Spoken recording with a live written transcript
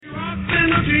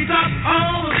Let's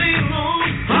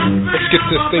get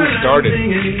this thing started.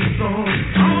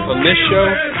 On this show,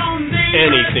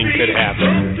 anything could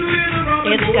happen.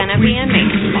 It's gonna be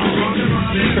amazing.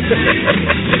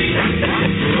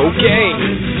 Okay.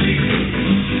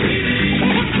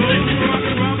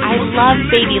 I love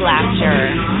baby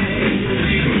laughter.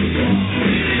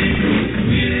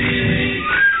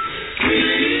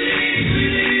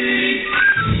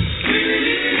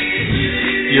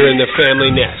 You're in the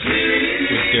family nest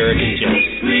with Derek and Jess.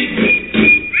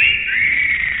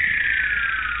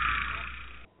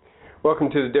 Welcome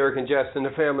to the Derek and Jess in the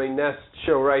Family Nest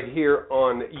show right here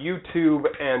on YouTube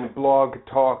and Blog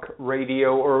Talk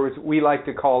Radio, or as we like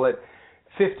to call it,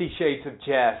 50 Shades of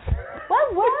Jess. What?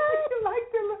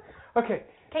 Okay.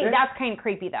 Okay, that's kind of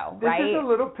creepy though, this right? This is a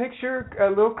little picture, a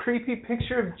little creepy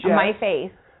picture of Jess. My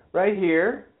face. Right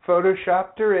here.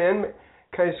 Photoshopped her in.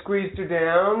 Kind of squeezed her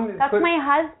down. That's my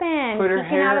husband. Put her peeking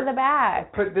hair out of the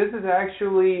back. This is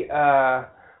actually,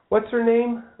 what's her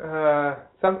name?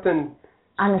 Something.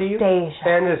 Anastasia.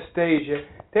 Anastasia.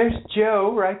 There's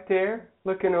Joe right there,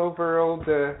 looking over old.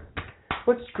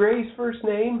 What's Gray's first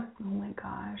name? Oh my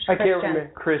gosh. I can't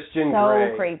remember. Christian so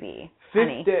Gray. So creepy.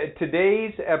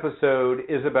 Today's episode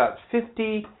is about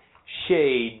 50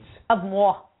 Shades of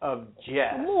moi. Of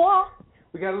Jess. Moi.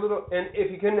 We got a little, and if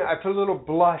you can, I put a little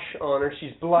blush on her.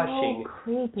 She's blushing. So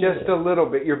creepy. Just a little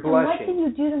bit. You're blushing. And what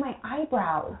did you do to my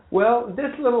eyebrows? Well,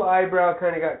 this little eyebrow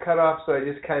kind of got cut off, so I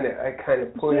kind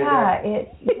of pointed it out. Yeah,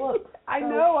 it looks. I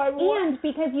know. And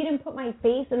because you didn't put my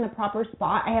face in the proper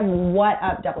spot, I have what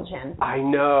up double chin. I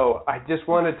know. I just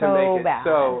wanted to make it bad.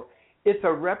 so. It's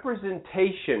a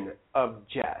representation of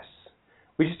Jess.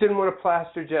 We just didn't want to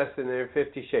plaster Jess in there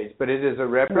 50 Shades, but it is a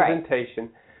representation.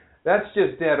 Right. That's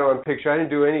just dead on picture. I didn't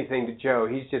do anything to Joe.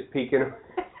 He's just peeking.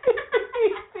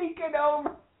 He's peeking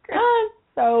over.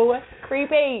 So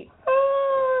creepy.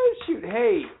 Oh, shoot.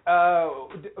 Hey,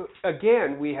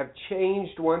 again, we have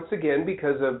changed once again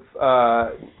because of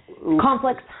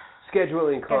conflicts.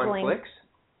 Scheduling conflicts.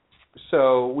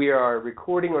 So we are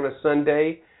recording on a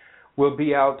Sunday. We'll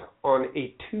be out on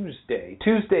a Tuesday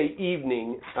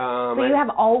evening. So you have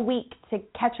all week to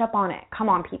catch up on it. Come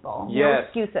on, people. Yes.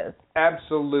 No excuses.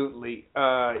 Absolutely.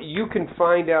 You can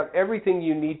find out everything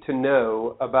you need to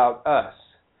know about us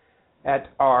at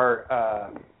our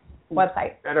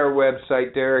website. At our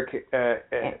website, Derek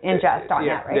and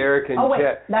Jess.net, right? Derek and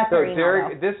Jess. That's our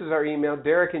email. This is our email,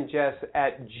 Derek and Jess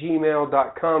at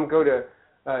gmail.com. Go to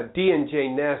D&J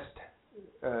Nest.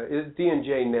 Is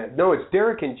D&J.net. No, it's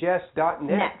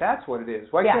derekandjess.net. That's what it is.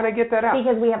 Why can't I get that out?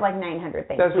 Because we have like 900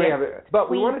 things. That's what we have. But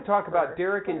we want to talk about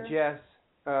Derek and Jess'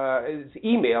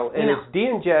 email, and it's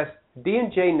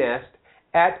dnjnest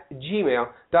at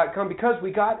gmail.com because we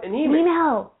got an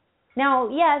email. Now,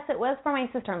 yes, it was from my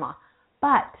sister-in-law,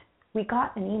 but we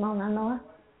got an email nonetheless.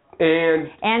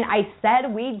 And I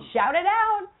said we'd shout it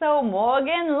out. So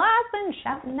Morgan Larson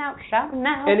shouting out.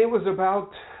 And it was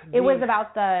about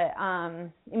the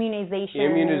immunizations.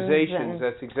 Immunizations,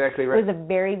 that's exactly right. It was a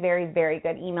very, very, very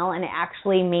good email, and it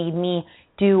actually made me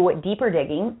do deeper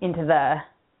digging into the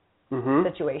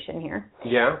situation here.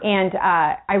 Yeah. And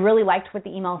I really liked what the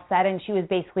email said, and she was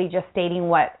basically just stating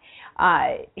what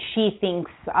she thinks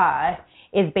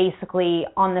is basically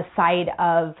on the side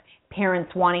of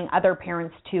parents wanting other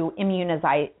parents to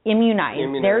immunize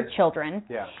their children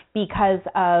because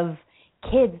of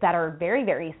kids that are very,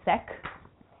 very sick,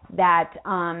 that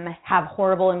have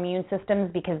horrible immune systems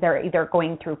because they're either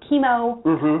going through chemo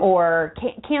or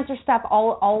cancer stuff,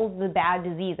 all the bad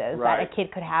diseases that a kid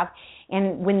could have.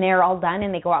 And when they're all done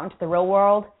and they go out into the real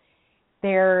world,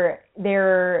 their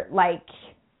like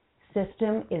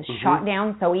system is shot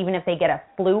down. So even if they get a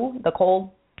flu, the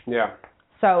cold. Yeah.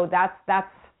 So that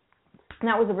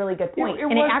was a really good point.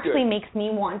 And it actually makes me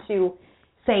want to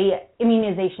say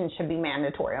immunization should be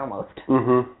mandatory almost.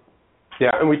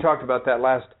 Yeah, and we talked about that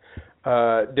last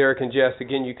Derek and Jess.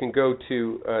 Again, you can go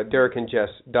to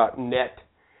derekandjess.net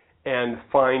and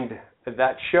find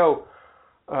that show.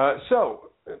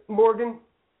 So, Morgan,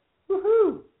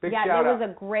 woohoo! Big shout out. Yeah, it was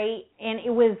a great, and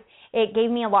it gave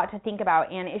me a lot to think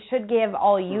about, and it should give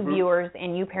all you viewers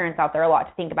and you parents out there a lot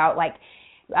to think about, like,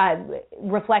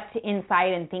 reflect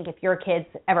inside and think if your kids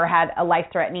ever had a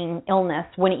life-threatening illness,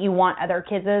 wouldn't you want other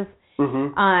kids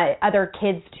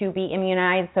to be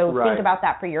immunized? So think about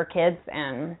that for your kids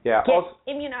and get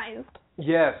immunized.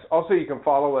 Yes. Also, you can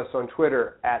follow us on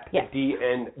Twitter at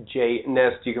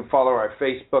DNJNest. You can follow our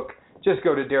Facebook. Just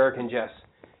go to Derek and Jess.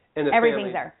 And the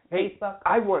Everything's family. there. Hey, Facebook.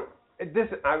 I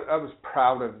was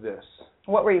proud of this.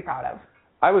 What were you proud of?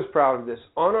 I was proud of this.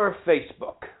 On our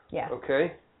Facebook, yeah.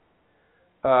 Okay,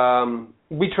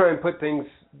 we try and put things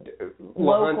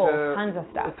Local, tons of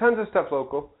stuff. Tons of stuff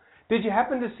local. Did you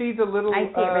happen to see the little? I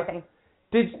see everything.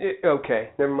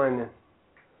 Okay, never mind then.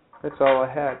 That's all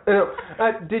I had.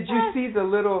 Did you see the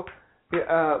little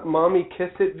Mommy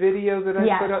Kiss It video that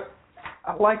I put up?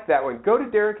 I like that one. Go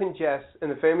to Derek and Jess and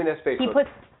the Family Nest Facebook. He puts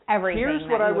everything. Here's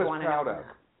what I was proud of.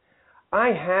 I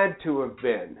had to have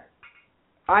been.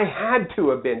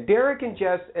 Derek and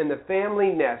Jess and the Family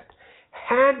Nest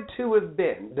had to have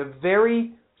been the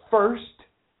very first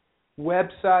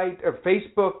website or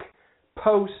Facebook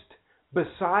post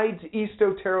besides East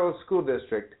Otero School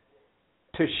District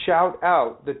to shout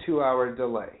out the 2-hour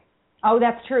delay. Oh,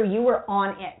 that's true. You were on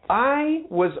it. I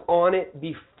was on it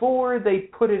before they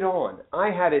put it on. I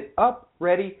had it up,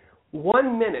 ready,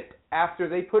 1 minute after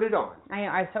they put it on. I know.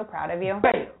 I'm so proud of you.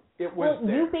 Bam! It was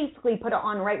there. You basically put it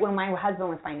on right when my husband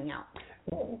was finding out.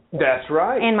 That's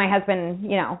right. And my husband,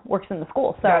 works in the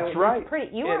school, so that's right.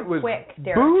 You were quick,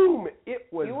 Derek. Boom! It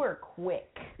was. You were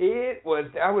quick. It was.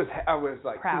 I was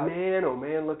like, proud. Man, oh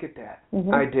man, look at that!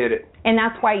 Mm-hmm. I did it. And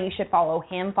that's why you should follow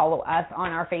us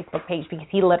on our Facebook page, because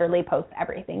he literally posts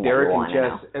everything. Derek that you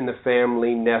and Jess and the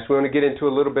Family Nest. We want to get into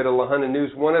a little bit of La Junta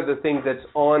news. One of the things that's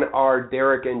on our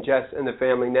Derek and Jess and the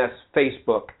Family Nest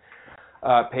Facebook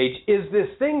page is this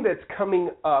thing that's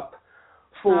coming up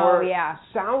for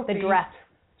Southeast. The dress.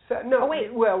 No, oh,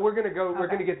 wait. Well, we're going to go. Okay. We're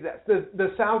going to get to that.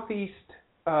 The Southeast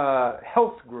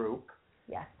Health Group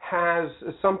has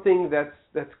something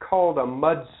that's called a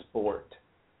mud sport,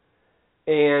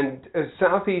 and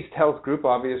Southeast Health Group,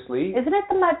 obviously. Isn't it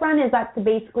the mud run? Is that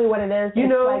basically what it is?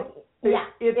 It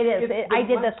is. I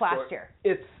did this last year.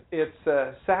 It's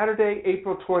Saturday,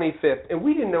 April 25th, and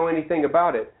we didn't know anything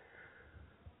about it.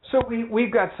 So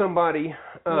we've got somebody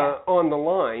on the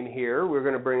line here. We're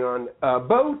going to bring on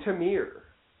Bo Tamir.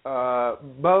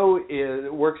 Bo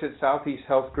works at Southeast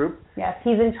Health Group. Yes,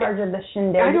 he's in charge of the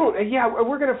shindig.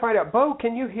 We're going to find out. Bo,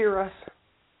 can you hear us?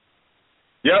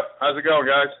 Yep. How's it going,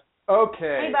 guys?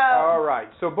 Okay. Hey, Bo. All right.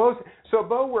 So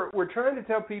Bo, we're trying to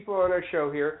tell people on our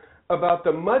show here about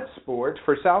the mud sport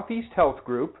for Southeast Health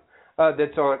Group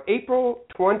that's on April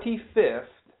 25th,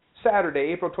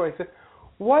 Saturday, April 25th.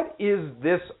 What is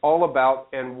this all about,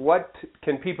 and what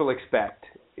can people expect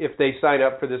if they sign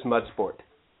up for this mud sport?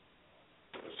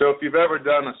 So if you've ever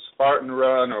done a Spartan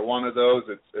run or one of those,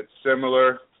 it's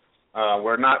similar.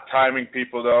 We're not timing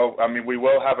people, though. I mean, we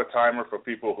will have a timer for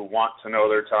people who want to know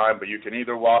their time, but you can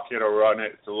either walk it or run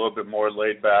it. It's a little bit more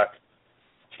laid back.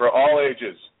 It's for all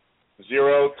ages,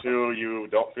 0 to you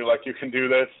don't feel like you can do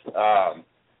this.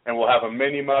 And we'll have a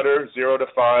mini mudder, 0 to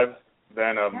 5.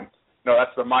 Then, no,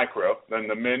 that's the micro. Then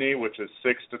the mini, which is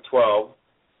 6 to 12.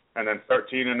 And then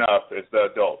 13 and up is the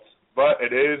adults. But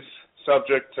it is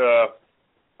subject to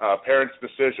parents'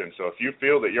 decision. So if you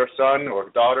feel that your son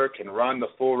or daughter can run the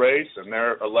full race and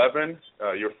they're 11,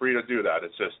 you're free to do that.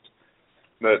 It's just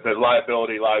the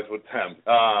liability lies with them.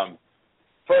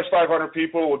 First 500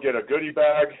 people will get a goodie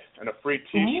bag and a free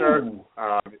T-shirt.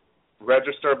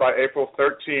 Register by April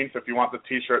 13th if you want the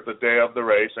T-shirt the day of the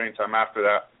race. Anytime after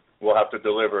that, we'll have to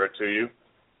deliver it to you.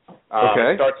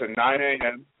 It starts at 9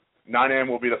 a.m. 9 a.m.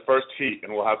 will be the first heat,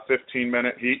 and we'll have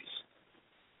 15-minute heats.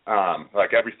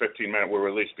 Like every 15 minutes, we'll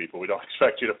release people. We don't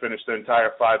expect you to finish the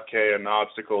entire 5K and the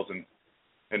obstacles in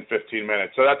 15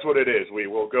 minutes. So that's what it is. We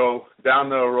will go down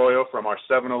the Arroyo from our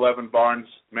 7-Eleven Barnes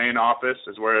main office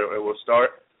is where it will start.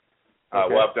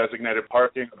 We'll have designated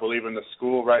parking, I believe, in the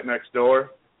school right next door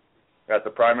at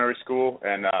the primary school.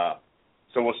 And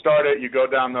so we'll start it. You go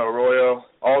down the Arroyo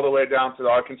all the way down to the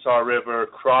Arkansas River,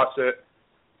 cross it.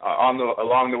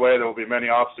 Along the way, there will be many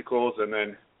obstacles, and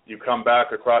then you come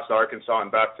back across Arkansas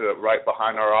and back to right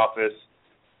behind our office,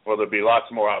 where there'll be lots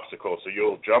more obstacles. So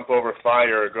you'll jump over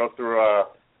fire, go through a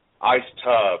ice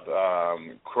tub,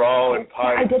 crawl in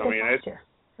pipes. I did this last year.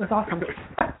 It was awesome.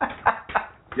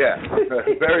 Yeah,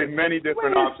 very many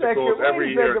different obstacles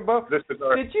every year. This is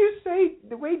our... Did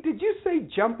you say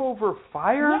jump over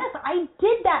fire? Yes, I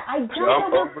did that. I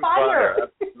jumped over fire.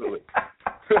 Absolutely.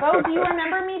 Bo, do you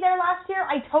remember me there last year?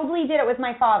 I totally did it with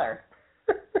my father.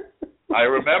 I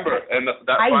remember, and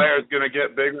that fire is going to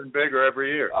get bigger and bigger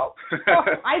every year. Well,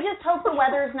 I just hope the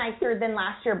weather's nicer than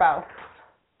last year, Bo.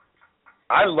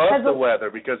 I love the weather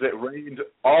because it rained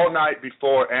all night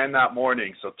before and that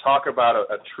morning. So talk about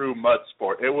a true mud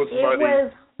sport. It was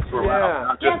muddy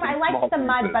throughout. Yes, I liked the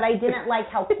mud, but I didn't like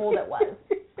how cold it was.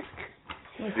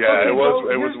 It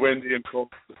was windy and cold.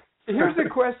 Here's a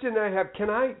question I have. Can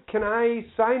I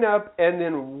sign up and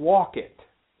then walk it?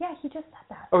 Yeah, he just said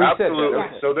that. Oh, he Absolutely.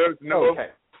 Said that. So there's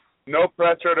no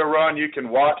pressure to run. You can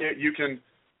walk it. You can,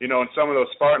 in some of those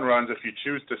Spartan runs, if you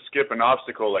choose to skip an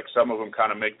obstacle, like some of them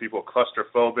kind of make people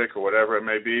claustrophobic or whatever it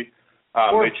may be,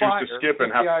 Or they choose to skip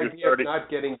and have the to do idea 30. of not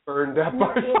getting burned up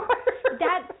by fire.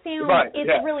 That sounds, Right, it's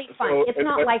yeah. really fun. So it's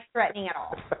not life-threatening at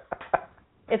all.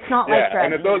 It's not Yeah,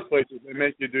 life-threatening. and at those places, they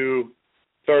make you do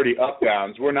 30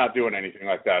 up-downs. We're not doing anything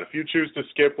like that. If you choose to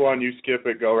skip one, you skip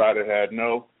it, go right ahead.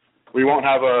 No, we won't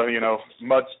have a,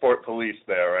 mud sport police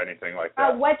there or anything like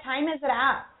that. What time is it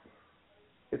at?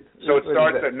 So it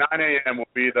starts at 9 a.m. will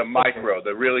be the micro,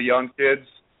 the really young kids,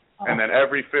 and then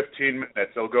every 15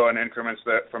 minutes they'll go in increments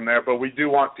from there. But we do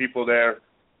want people there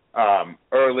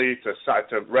early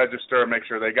to register, make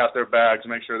sure they got their bags,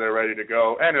 make sure they're ready to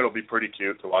go, and it'll be pretty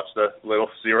cute to watch the little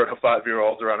 0 to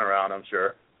 5-year-olds run around, I'm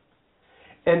sure.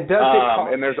 And does it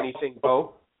cost anything,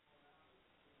 Bo?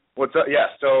 What's up? Yeah,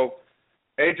 so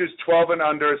ages 12 and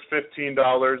under is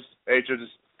 $15. Ages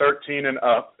 13 and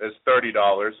up is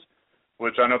 $30,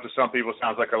 which I know to some people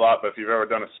sounds like a lot, but if you've ever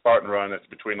done a Spartan run, it's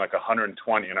between like $120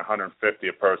 and $150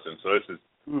 a person. So this is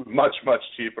much, much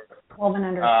cheaper. 12 and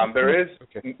under. There is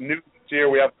new this year.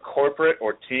 We have corporate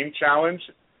or team challenge.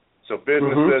 So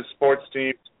businesses, sports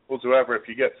teams, schools, whoever. If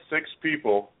you get 6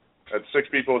 people, 6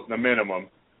 people is the minimum,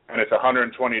 and it's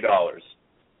 $120.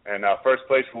 And first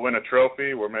place will win a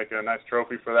trophy. We're making a nice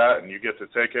trophy for that, and you get to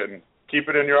take it and keep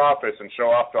it in your office and show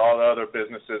off to all the other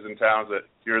businesses and towns that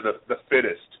you're the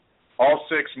fittest. All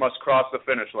 6 must cross the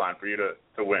finish line for you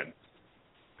to win.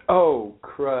 Oh,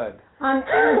 crud.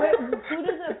 Who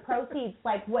does the proceeds,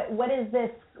 like, what is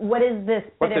this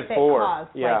benefit cause?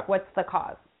 Yeah. Like, what's the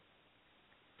cause?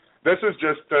 This is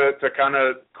just to kind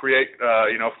of create,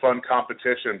 fun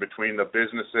competition between the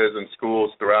businesses and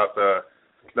schools throughout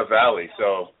the valley.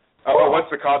 So, what's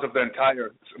the cause of the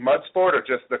entire mud sport or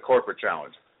just the corporate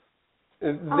challenge?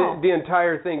 The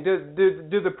entire thing.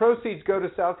 Do the proceeds go to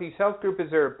Southeast Health Group? Is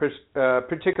there a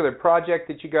particular project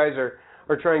that you guys are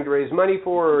trying to raise money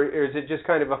for, or is it just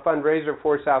kind of a fundraiser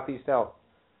for Southeast Health?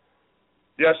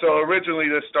 Yeah, so originally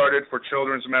this started for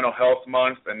Children's Mental Health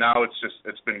Month, and now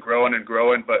it's been growing and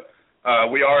growing. But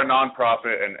we are a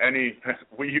nonprofit, and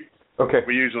we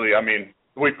usually,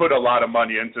 we put a lot of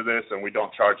money into this, and we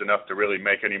don't charge enough to really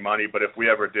make any money. But if we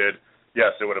ever did,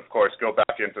 yes, it would of course go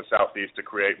back into Southeast to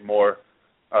create more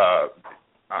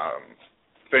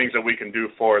things that we can do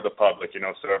for the public.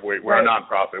 So we're a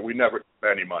nonprofit. We never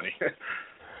spend any money.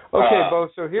 Okay, Bo,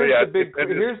 so here's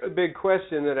the big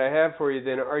question that I have for you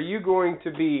then. Are you going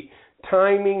to be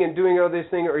timing and doing all this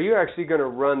thing, or are you actually going to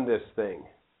run this thing?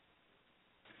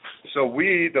 So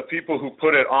the people who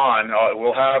put it on,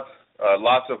 will have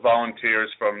lots of volunteers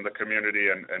from the community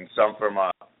and some from,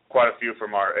 quite a few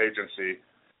from our agency.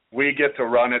 We get to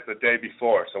run it the day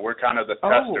before, so we're kind of the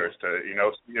testers to,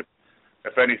 see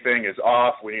if anything is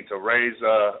off. We need to raise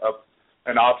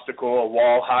an obstacle, a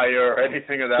wall higher, or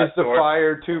anything of that sort. Is the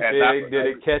fire too big? Did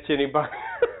it catch anybody?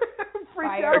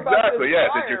 Exactly, yeah.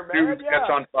 Did your tubes catch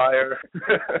on fire?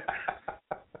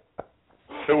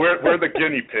 So we're the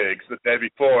guinea pigs the day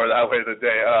before. That way, the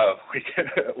day of,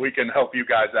 we can help you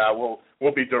guys out.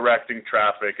 We'll be directing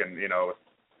traffic and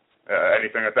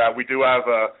anything like that. We do have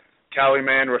Callie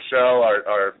Man Rochelle,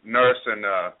 our nurse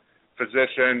and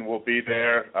physician, will be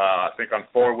there. I think on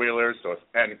 4-wheelers. So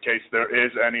in case there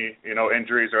is any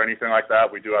injuries or anything like that,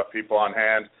 we do have people on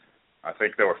hand. I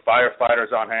think there were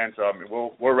firefighters on hand. So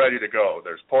we're ready to go.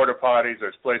 There's porta potties.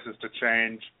 There's places to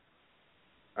change.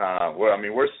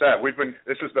 We're set.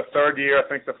 This is the 3rd year. I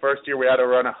think the first year we had to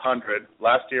run 100.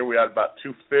 Last year we had about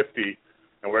 250,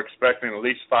 and we're expecting at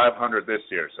least 500 this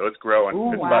year. So it's growing.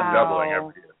 Ooh, it's about doubling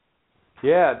every year.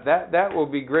 Yeah, that will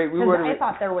be great. I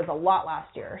thought there was a lot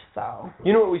last year. So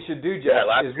you know what we should do, Jeff?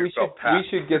 Yeah, is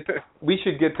we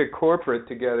should get the corporate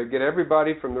together, get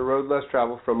everybody from the Road Less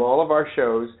Travel from all of our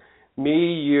shows.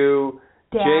 Me, you,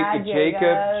 Jacob,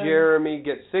 Jeremy.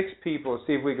 Get 6 people.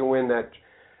 See if we can win that.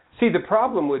 See, the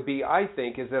problem would be, I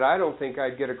think, is that I don't think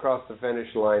I'd get across the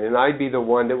finish line, and I'd be the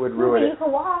one that would ruin it. You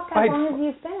can walk as long as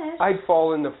you finish. I'd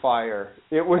fall in the fire.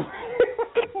 It wouldn't be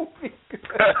good. It wouldn't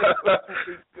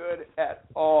be good at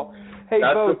all. Hey,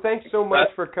 Bo, thanks so much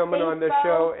for coming on the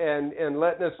show and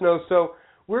letting us know. So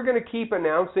we're going to keep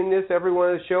announcing this every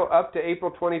one of the show up to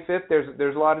April 25th.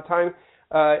 There's a lot of time.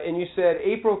 And you said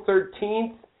April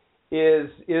 13th.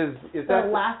 Is that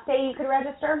the last day you could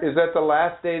register? Is that the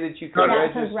last day that you could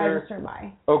register? Register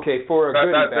by. Okay, for a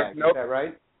goodie bag. Is that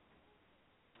right?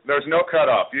 There's no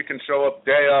cutoff. You can show up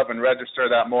day of and register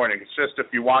that morning. It's just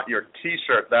if you want your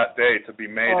T-shirt that day to be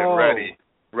made and ready.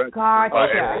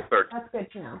 Gotcha. April 13th. That's good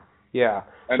to know. Yeah.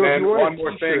 And so then one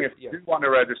more thing, if you do want to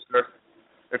register,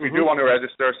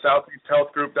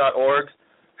 southeasthealthgroup.org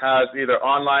has either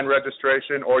online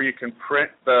registration or you can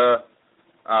print the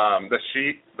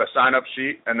sign-up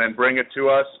sheet, and then bring it to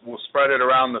us. We'll spread it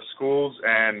around the schools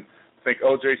and think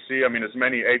OJC, as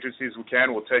many agencies we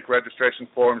can, we'll take registration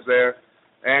forms there.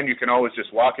 And you can always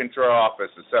just walk into our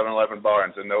office at 711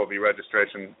 Barnes, and there will be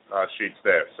registration sheets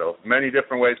there. So many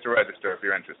different ways to register if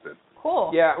you're interested.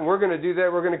 Cool. Yeah, and we're going to do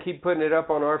that. We're going to keep putting it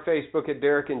up on our Facebook at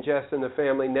Derek and Jess and the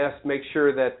Family Nest. Make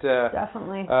sure that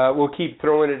definitely we'll keep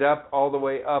throwing it up all the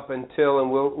way up until, and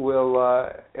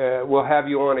we'll have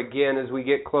you on again as we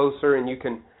get closer, and you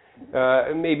can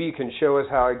maybe you can show us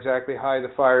how exactly high the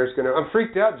fire is going to. I'm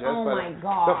freaked out, Jess. Oh my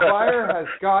God! The fire has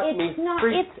got me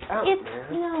freaked out.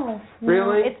 No.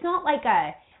 Really? It's not like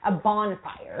a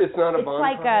bonfire. It's not a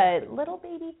bonfire? It's like a little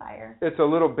baby fire. It's a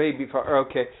little baby fire.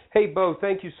 Okay. Hey, Bo,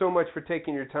 thank you so much for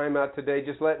taking your time out today.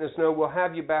 Just letting us know. We'll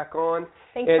have you back on.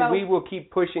 Thanks, and Bo. we will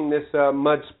keep pushing this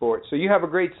mud sport. So you have a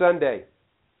great Sunday.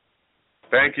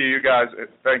 Thank you, you guys.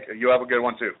 Thank you. You have a good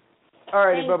one, too. All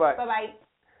righty. Bye-bye. Bye-bye.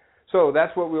 So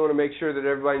that's what we want to make sure that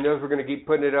everybody knows. We're going to keep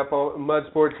putting it up on Mud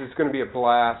Sports. It's going to be a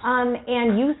blast.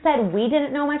 And you said we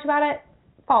didn't know much about it?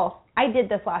 False. I did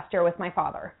this last year with my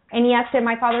father. And yes, did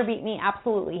my father beat me?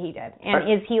 Absolutely he did.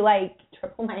 And is he like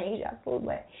triple my age?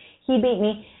 Absolutely. He beat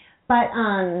me. But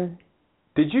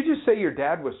did you just say your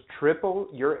dad was triple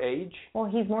your age? well,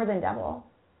 he's more than double.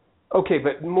 Okay,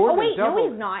 but more than double. No,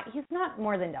 he's not. He's not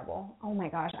more than double. Oh my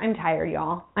gosh, I'm tired,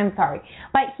 y'all. I'm sorry.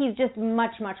 But he's just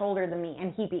much, much older than me,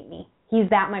 and he beat me. He's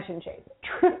that much in shape.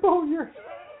 Triple your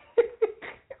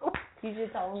You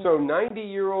just tell him. So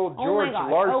 90-year-old George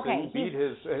Larson beat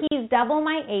his... He's double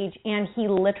my age, and he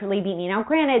literally beat me. Now,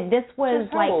 granted, this was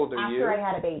after I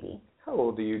had a baby. How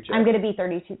old are you, Jeff? I'm going to be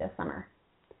 32 this summer.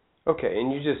 Okay,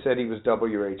 and you just said he was double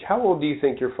your age. How old do you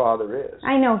think your father is?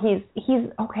 I know he's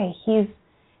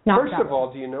not First double. of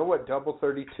all, do you know what double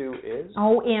 32 is?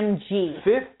 OMG.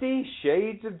 50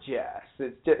 Shades of Jess.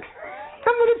 It's just...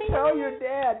 I'm going to tell your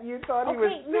dad you thought he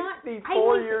was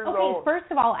 64 years old. Okay,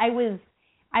 first of all, I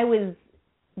was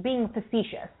being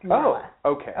facetious. More or less.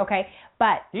 Okay. Okay,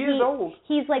 but he is old.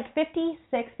 He's like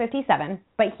 56, 57,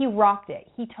 but he rocked it.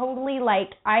 He totally,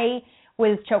 I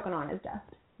was choking on his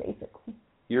dust, basically.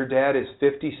 Your dad is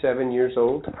 57 years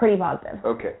old? Pretty positive.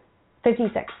 Okay.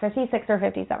 56 or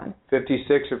 57.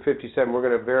 56 or 57. We're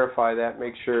going to verify that,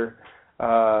 make sure.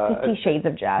 50 Shades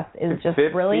of Jess is just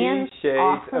 50 brilliant. Shades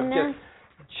awesomeness. of Jess.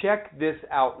 Check this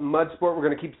out. Mud Sport, we're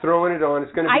going to keep throwing it on.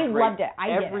 It's going to be great. I loved it.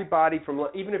 Everybody from,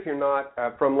 even if you're not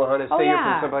from La Junta, say you're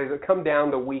from somebody that come down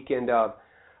the weekend of,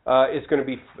 it's going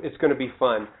to be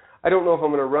fun. I don't know if I'm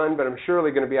going to run, but I'm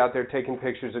surely going to be out there taking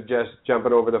pictures of Jess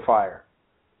jumping over the fire.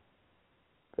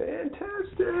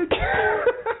 Fantastic.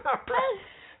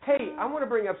 Hey, I want to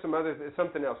bring up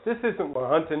something else. This isn't La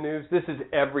Junta news. This is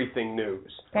everything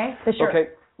news. Okay, the shirt. Okay,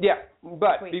 yeah.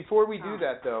 But Sweet. before we do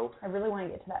that, though, I really want to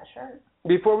get to that shirt.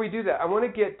 Before we do that, I want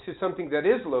to get to something that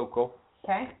is local.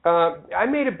 Okay. I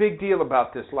made a big deal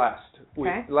about this last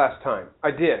time.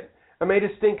 I did. I made a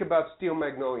stink about Steel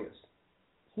Magnolias.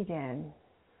 He did.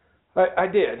 I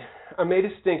did. I made a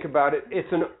stink about it.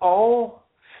 It's an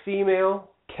all-female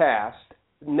cast.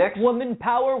 Woman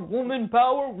power,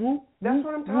 whoop. That's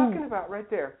what I'm talking about right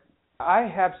there. I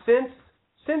have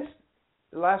since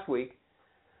last week,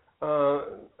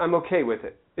 I'm okay with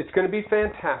it. It's going to be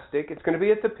fantastic. It's going to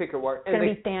be at the Pickaward. It's going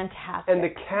to be fantastic. And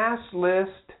the cast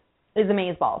list is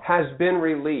amazeballs. Has been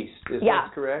released. Is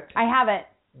that correct? I have it.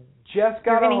 Just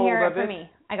got a hold of it. You're going to hear it from me.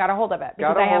 I got a hold of it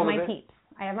because I have my peeps.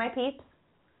 I have my peeps.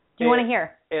 Do you want to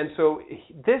hear? And so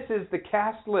this is the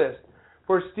cast list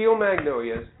for Steel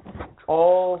Magnolias,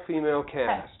 all-female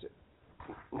cast.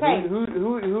 Okay. Who's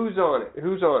on it?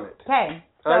 Who's on it? Okay.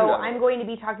 So I'm going to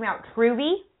be talking about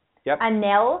Truby,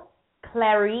 Annelle,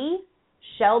 Clary,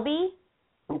 Shelby,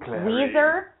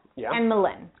 Weezer, and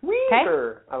Malin.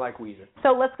 Weezer. Okay? I like Weezer. So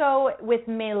let's go with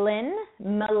Malin.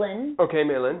 Okay,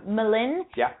 Malin. Malin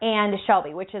and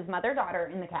Shelby, which is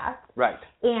mother-daughter in the cast. Right.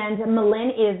 And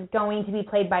Malin is going to be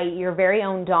played by your very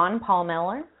own Dawn Paul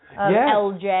Miller of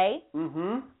LJ.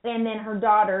 Mm-hmm. And then her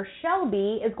daughter,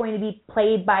 Shelby, is going to be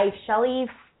played by Shelley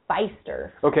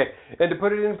Feister. Okay. And to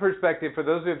put it in perspective, for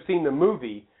those who have seen the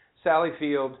movie, Sally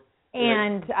Field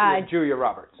and Julia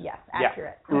Roberts. Yes,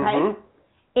 accurate. Yeah. Okay.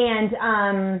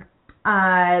 Mm-hmm.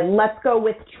 And let's go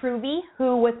with Truby,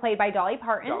 who was played by Dolly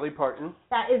Parton. Dolly Parton.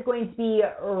 That is going to be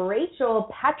Rachel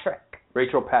Patrick.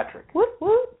 Rachel Patrick. Whoop,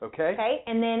 whoop. Okay. Okay.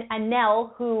 And then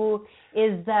Annelle, who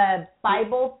is the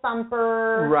Bible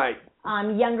thumper. Right.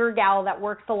 Younger gal that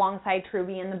works alongside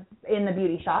Truby in the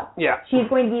beauty shop. Yeah. She's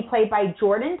going to be played by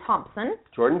Jordan Thompson.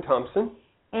 Jordan Thompson.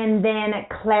 And then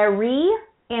Clary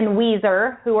and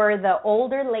Weezer, who are the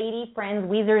older lady friends.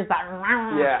 Weezer's that.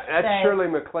 Yeah, that's Shirley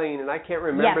MacLaine, and I can't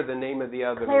remember the name of the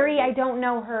other Clary, lady. I don't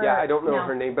know her. Yeah, I don't know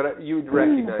her name, but you'd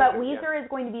recognize But her. Weezer is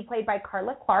going to be played by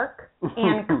Carla Clark,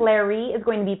 and Clary is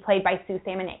going to be played by Sue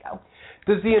Samaniego.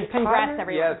 Does the entire, Congrats,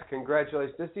 everyone. Yes,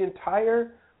 congratulations. Does the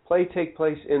entire play take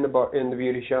place in the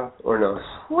beauty shop or no?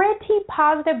 Pretty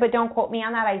positive, but don't quote me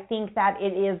on that. I think that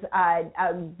it is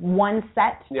a one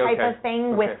set type of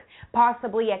thing with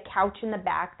possibly a couch in the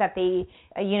back that they,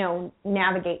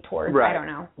 navigate towards. Right. I don't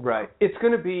know. Right. It's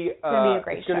going to be a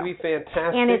great It's going to be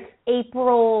fantastic. And it's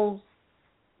April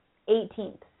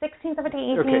 18th, 16th of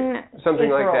 18th. Okay, something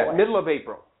like that. April-ish. Middle of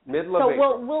April.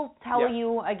 So we'll tell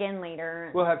you again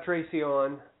later. We'll have Tracy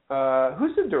on.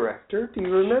 Who's the director? Do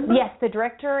you remember? Yes, the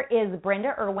director is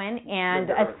Brenda Irwin and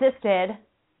assisted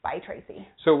by Tracy.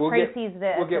 So we'll Tracy's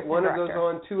get one director. of those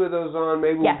on, two of those on.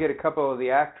 Maybe we'll get a couple of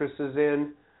the actresses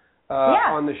in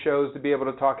on the shows to be able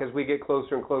to talk as we get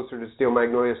closer and closer to Steel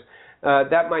Magnolias.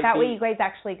 That way you guys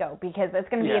actually go, because it's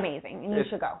going to be amazing, and you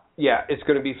should go. Yeah, it's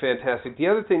going to be fantastic. The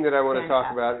other thing that I want to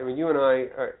talk about, I mean, you and I,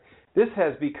 this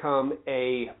has become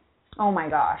a... Oh my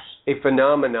gosh! A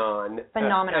phenomenon. A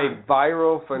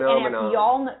viral phenomenon.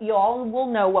 And if y'all will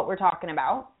know what we're talking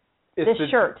about. It's the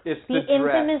shirt. It's the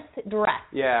infamous dress.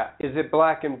 Yeah. Is it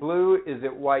black and blue? Is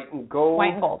it white and gold?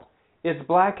 White and gold. It's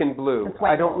black and blue. It's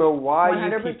white I don't know why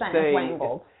 100% you keep saying. White and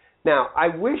gold. Now, I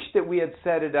wish that we had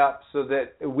set it up so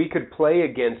that we could play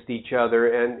against each other,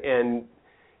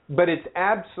 but it's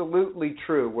absolutely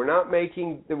true. We're not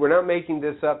making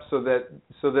this up so that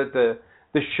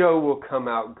the show will come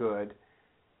out good.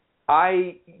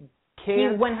 I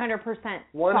can't. He 100%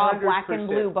 saw black and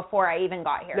blue before I even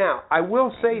got here. Now, I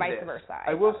will say vice this. versa.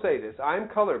 I will say this. I'm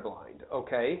colorblind,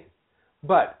 okay?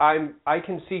 But I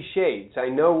can see shades. I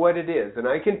know what it is, and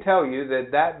I can tell you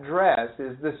that dress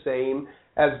is the same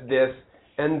as this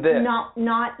and this.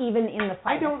 Not even in the slightest.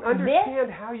 I don't understand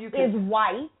this how you can. Is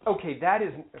white. Okay, that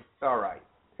is all right.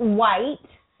 White.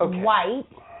 Okay.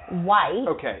 White.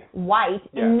 Okay. White.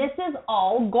 Yeah. And this is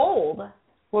all gold.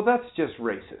 Well, that's just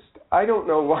racist. I don't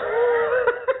know why.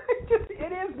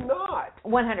 It is not.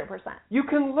 100%. You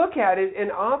can look at it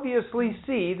and obviously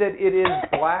see that it is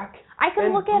black. I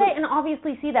can look at it and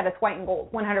obviously see that it's white and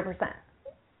gold. 100%.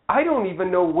 I don't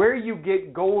even know where you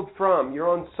get gold from. You're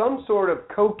on some sort of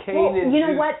cocaine-induced you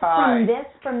know what? high.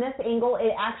 From this angle,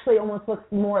 it actually almost looks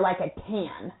more like a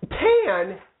tan.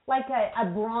 Tan? Like a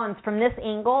bronze from this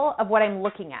angle of what I'm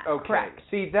looking at. Okay. Correct.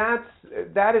 See,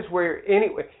 that is where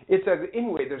anyway.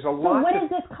 There's a lot. So what is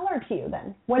this color to you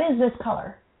then? What is this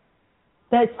color?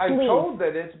 The sleeve. I'm told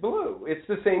that it's blue. It's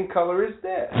the same color as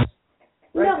this.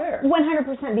 Right there.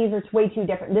 100%. These are way too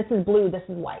different. This is blue. This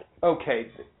is white. Okay.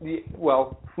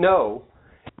 Well, no.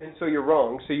 And so you're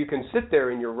wrong. So you can sit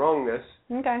there in your wrongness.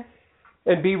 Okay.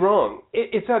 And be wrong.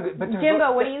 It's ugly. But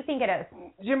Jimbo, what do you think it is?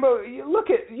 Jimbo, look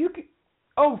at you.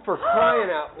 Oh, for crying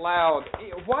out loud!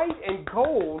 White and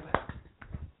gold.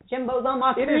 Jimbo's on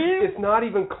my It's not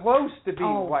even close to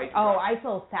being white. Oh, I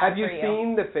feel sad Have you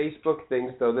seen the Facebook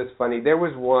things, though? That's funny. There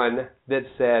was one that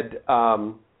said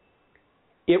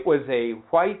it was a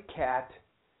white cat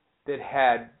that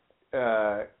had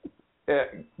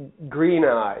green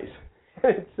eyes.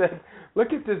 It said,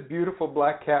 "Look at this beautiful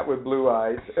black cat with blue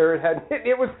eyes." Or it had.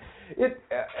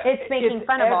 It's making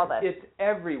fun of all this. It's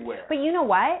everywhere. But you know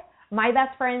what? My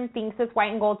best friend thinks it's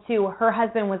white and gold too. Her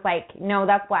husband was like, "No,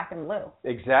 that's black and blue."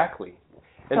 Exactly.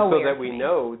 And so that we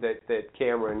know that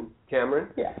Cameron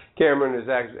is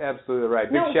absolutely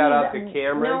right. Big shout out to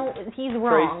Cameron. No, he's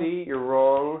wrong. Tracy, you're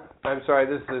wrong. I'm sorry.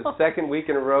 This is the second week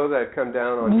in a row that I've come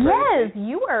down on Tracy. Yes,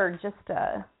 you are just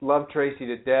love Tracy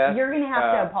to death. You're gonna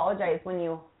have to apologize when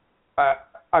you.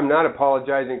 I'm not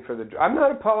apologizing for I'm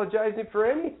not apologizing for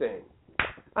anything.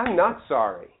 I'm not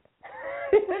sorry.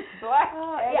 It's black.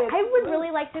 I would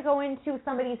really like to go into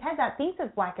somebody's head that thinks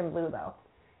it's black and blue, though.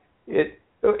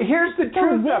 Here's the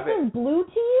truth of it. So this is blue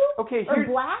to you? Okay, or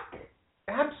black?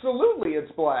 Absolutely,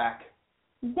 it's black.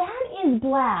 That is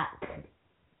black.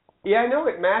 Yeah, I know.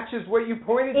 It matches what you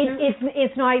pointed to.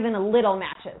 It's not even a little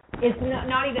matches. It's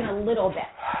not even a little bit.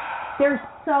 They're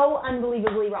so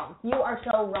unbelievably wrong. You are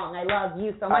so wrong. I love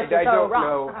you so much. You're so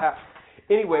wrong. Know how.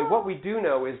 Anyway, what we do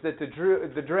know is that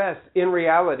the dress in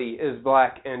reality is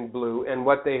black and blue, and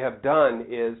what they have done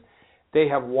is they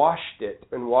have washed it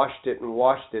and washed it and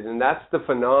washed it, and that's the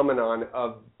phenomenon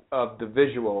of the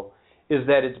visual, is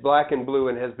that it's black and blue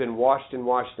and has been washed and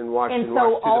washed and washed and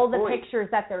washed. And so all the pictures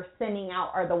that they're sending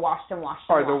out are the washed and washed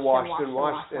and washed. Are the washed and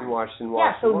washed and washed and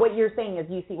washed. Yeah, so what you're saying is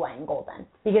you see white and gold then,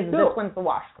 because this one's the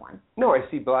washed one. No, I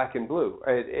see black and blue,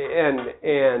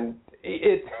 and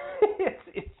it's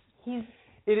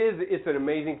It is. It's an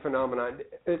amazing phenomenon.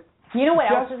 You know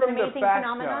what else Just is an from the amazing fact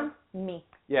phenomenon? Me.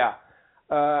 Yeah.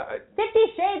 50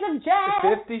 Shades of Jess.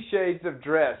 50 Shades of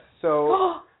Dress.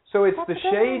 So it's the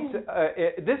shades.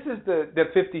 This is the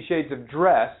 50 Shades of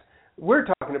Dress. We're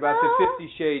talking about the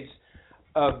 50 Shades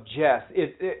of Jess.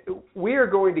 We are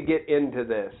going to get into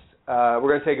this. We're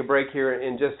going to take a break here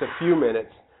in just a few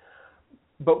minutes.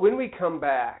 But when we come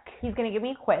back, he's going to give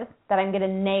me a quiz that I'm going to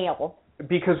nail.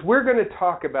 Because we're going to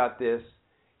talk about this.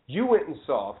 You went and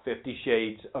saw 50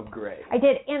 Shades of Grey. I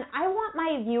did, and I want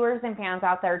my viewers and fans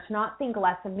out there to not think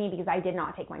less of me because I did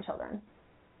not take my children.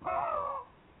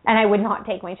 And I would not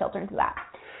take my children to that.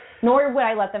 Nor would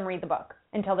I let them read the book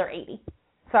until they're 80.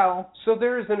 So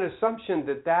there is an assumption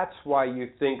that that's why you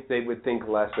think they would think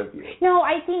less of you. No,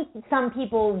 I think some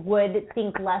people would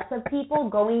think less of people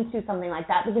going to something like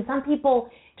that because some people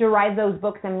derive those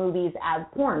books and movies as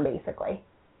porn, basically.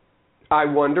 I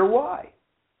wonder why.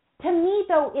 To me,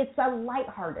 though, it's a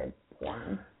lighthearted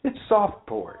porn. It's soft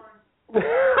porn. It's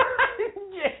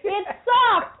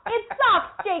soft. It's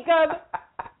soft,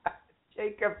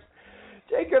 Jacob.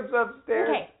 Jacob's upstairs.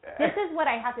 Okay, this is what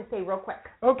I have to say real quick.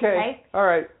 Okay. All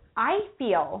right. I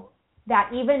feel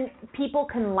that even people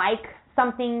can like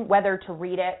something, whether to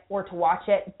read it or to watch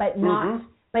it, but not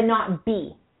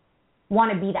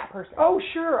want to be that person. Oh,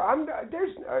 sure. I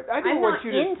don't want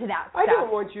you to into that stuff. I don't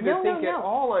want you to think at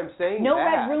all I'm saying no that.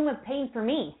 red room of pain for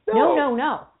me.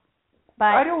 No.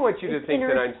 But I don't want you to think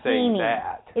that I'm saying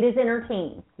that. It is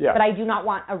entertaining. Yeah. But I do not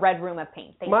want a red room of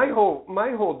pain. My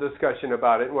whole discussion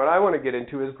about it, and what I want to get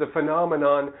into is the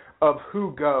phenomenon of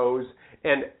who goes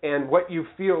and what you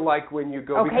feel like when you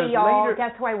go. Okay, because y'all, later,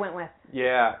 guess who I went with?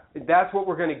 Yeah, that's what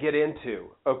we're going to get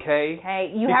into, okay?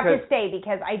 Okay, you have to stay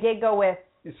because I did go with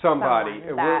somebody.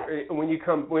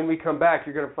 When we come back,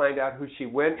 you're going to find out who she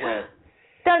went with.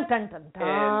 Dun, dun, dun,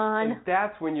 dun. And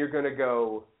that's when you're going to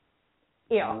go,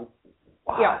 ew.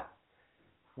 What? Yeah.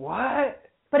 What?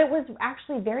 But it was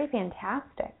actually very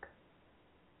fantastic.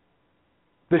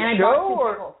 The and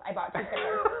show? I bought 2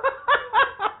 pickles.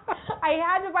 I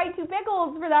had to buy 2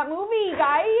 pickles for that movie,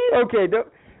 guys. Okay,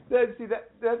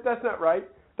 that's not right.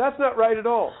 That's not right at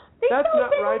all. That's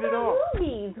not right at all.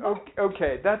 Movies.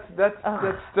 Okay, that's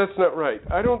not right.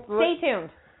 I don't. Stay tuned.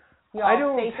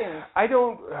 Y'all, stay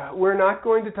tuned. We're not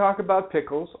going to talk about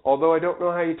pickles, although I don't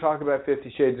know how you talk about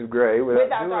 50 Shades of Grey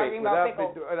without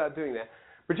doing that.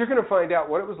 But you're going to find out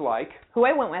what it was like. Who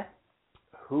I went with.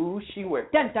 Who she went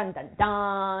with. Dun, dun, dun,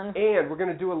 dun. And we're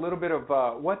going to do a little bit of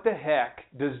what the heck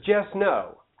does Jess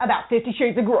know? About 50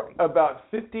 Shades of Grey. About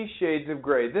 50 Shades of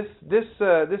Grey. This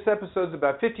episode's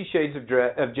about 50 Shades of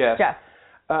Jess. Jess.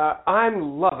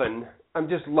 I'm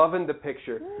just loving the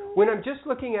picture. When I'm just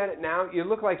looking at it now, you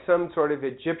look like some sort of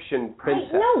Egyptian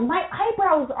princess. No, my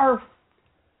eyebrows are...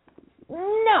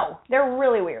 No, they're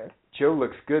really weird. Joe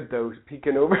looks good, though,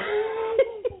 peeking over.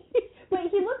 But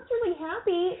he looks really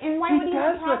happy, and why would he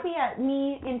look happy at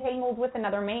me entangled with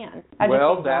another man?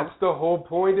 Well, that's the whole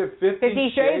point of 50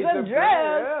 Shades of Jess.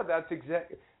 Yeah,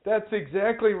 that's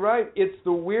exactly right. It's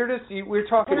the weirdest. We're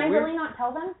talking. Can I really not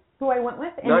tell them who I went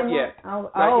with? Not yet.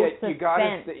 Not yet.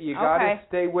 Suspense. You gotta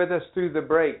stay with us through the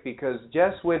break because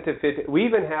Jess went to 50. We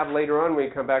even have later on when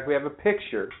we come back. We have a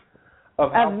picture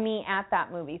of me at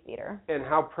that movie theater and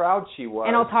how proud she was.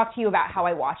 And I'll talk to you about how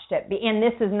I watched it. And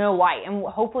this is no lie. And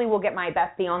hopefully we'll get my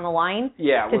bestie on the line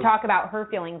to talk about her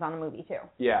feelings on the movie too.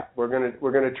 Yeah, we're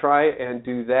gonna try and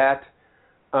do that.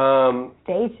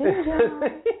 Stay tuned, John.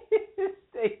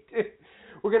 Stay tuned.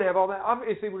 We're going to have all that.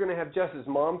 Obviously, we're going to have Jess's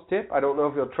mom's tip. I don't know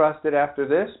if you'll trust it after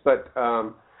this, but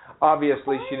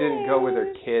obviously she didn't go with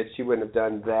her kids. She wouldn't have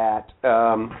done that.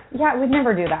 Yeah, I would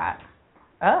never do that.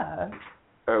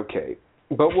 Okay.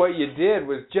 But what you did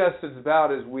was just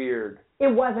about as weird.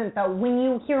 It wasn't, though. When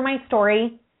you hear my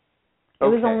story, it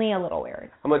was only a little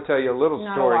weird. I'm going to tell you a little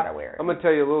story. Not a lot of weird. I'm going to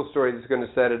tell you a little story that's going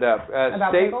to set it up.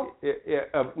 About pickles?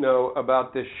 No,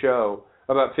 about this show,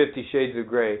 about 50 Shades of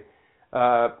Grey.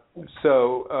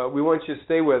 So we want you to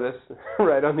stay with us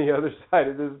right on the other side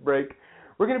of this break.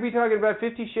 We're going to be talking about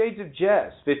 50 Shades of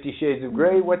Jess, 50 Shades of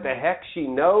Grey, what the heck she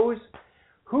knows,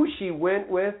 who she went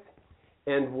with,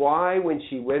 and why when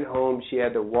she went home she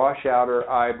had to wash out her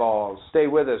eyeballs. Stay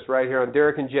with us right here on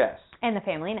Derek and Jess. And the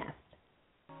Family Nest.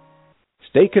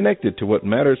 Stay connected to what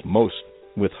matters most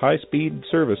with high-speed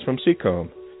service from Seacom.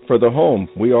 For the home,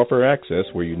 we offer access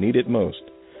where you need it most.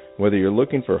 Whether you're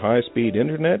looking for high-speed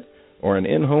internet or an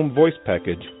in-home voice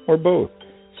package, or both,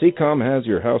 Seacom has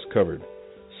your house covered.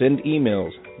 Send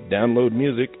emails, download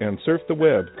music, and surf the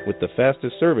web with the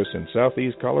fastest service in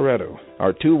southeast Colorado.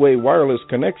 Our two-way wireless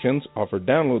connections offer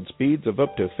download speeds of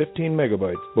up to 15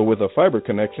 megabytes, but with a fiber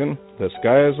connection, the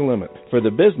sky is the limit. For the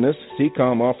business,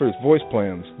 Seacom offers voice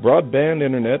plans, broadband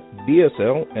internet,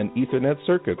 DSL, and Ethernet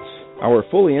circuits. Our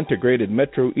fully integrated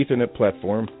Metro Ethernet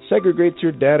platform segregates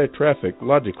your data traffic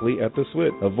logically at the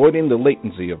switch, avoiding the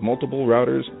latency of multiple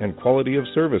routers and quality of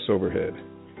service overhead.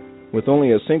 With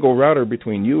only a single router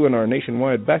between you and our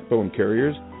nationwide backbone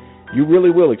carriers, you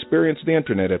really will experience the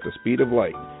internet at the speed of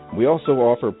light. We also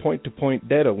offer point-to-point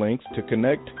data links to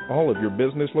connect all of your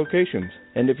business locations.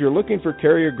 And if you're looking for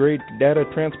carrier-grade data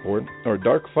transport or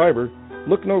dark fiber,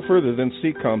 look no further than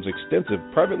Seacom's extensive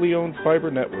privately owned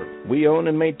fiber network. We own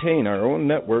and maintain our own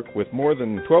network with more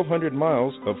than 1,200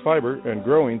 miles of fiber and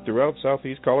growing throughout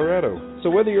southeast Colorado. So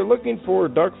whether you're looking for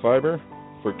dark fiber,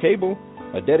 for cable,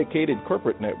 a dedicated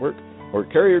corporate network, or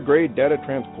carrier-grade data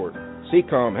transport,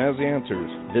 Seacom has the answers.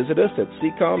 Visit us at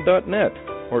seacom.net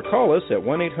or call us at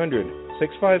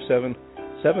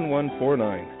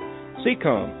 1-800-657-7149.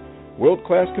 Seacom,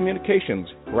 world-class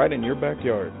communications right in your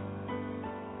backyard.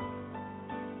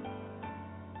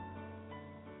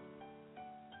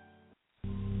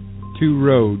 Two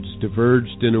roads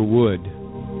diverged in a wood,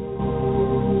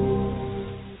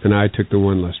 and I took the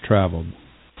one less traveled.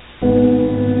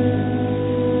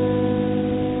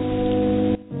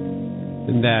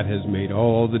 And that has made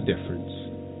all the difference.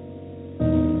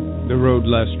 The Road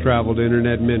Less Traveled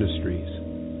Internet Ministries.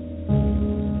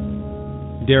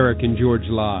 Derek and George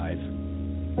Live.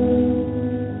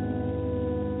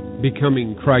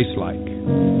 Becoming Christ-like.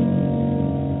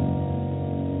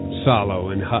 Salo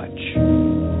and Hutch.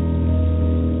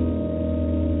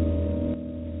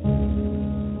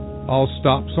 All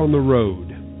stops on the road.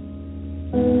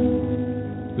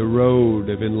 The road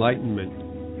of enlightenment.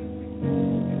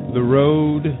 The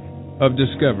road of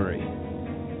discovery.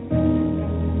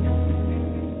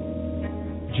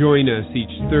 Join us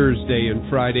each Thursday and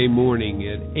Friday morning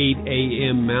at 8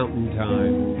 a.m. Mountain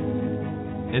Time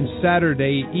and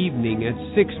Saturday evening at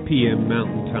 6 p.m.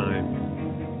 Mountain Time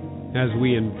as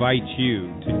we invite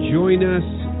you to join us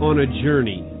on a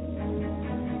journey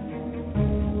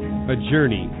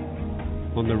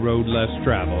on the road less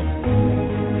traveled.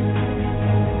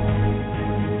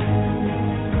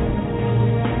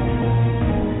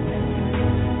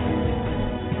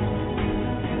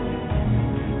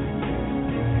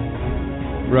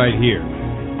 Right here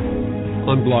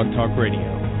on Blog Talk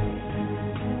Radio.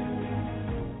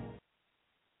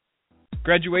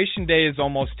 Graduation day is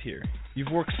almost here.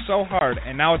 You've worked so hard,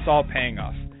 and now it's all paying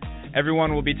off.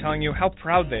 Everyone will be telling you how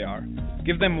proud they are.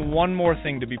 Give them one more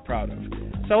thing to be proud of.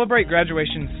 Celebrate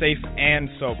graduation safe and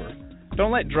sober.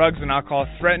 Don't let drugs and alcohol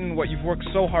threaten what you've worked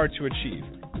so hard to achieve.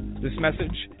 This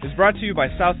message is brought to you by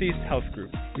Southeast Health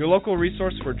Group, your local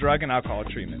resource for drug and alcohol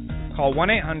treatment. Call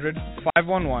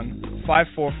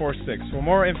 1-800-511-5446 for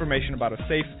more information about a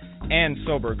safe and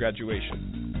sober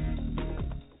graduation.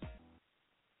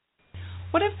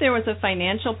 What if there was a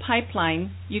financial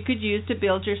pipeline you could use to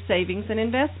build your savings and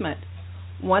investment?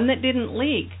 One that didn't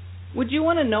leak. Would you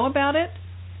want to know about it?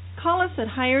 Call us at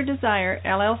Higher Desire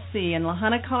LLC in La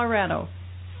Junta, Colorado,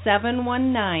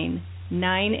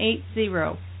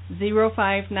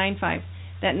 719-980-0595.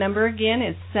 That number again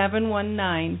is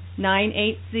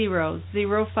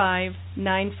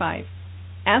 719-980-0595.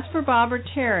 Ask for Bob or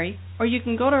Terry, or you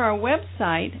can go to our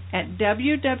website at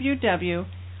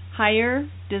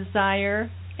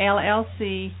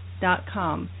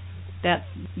www.higherdesirellc.com. That's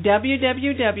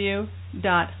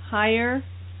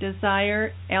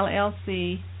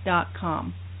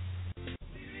www.higherdesirellc.com.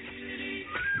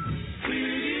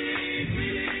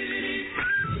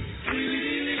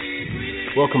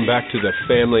 Welcome back to the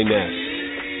Family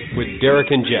Nest with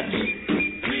Derek and Jess.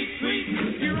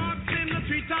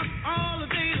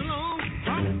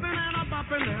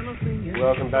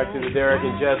 Welcome back to the Derek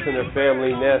and Jess and the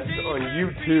Family Nest on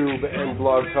YouTube and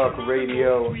Blog Talk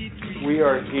Radio. We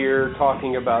are here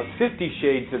talking about 50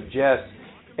 Shades of Jess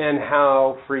and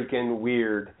how freaking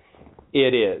weird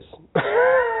it is.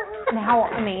 And how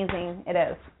amazing it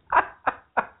is.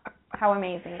 How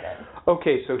amazing it is.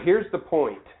 Okay, so here's the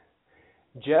point.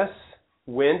 Jess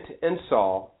went and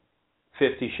saw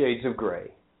 50 Shades of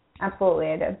Grey. Absolutely,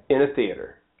 I did. In a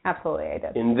theater. Absolutely, I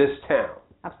did. In this town.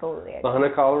 Absolutely, I did. La Junta,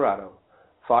 Colorado.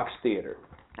 Fox Theater.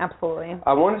 Absolutely.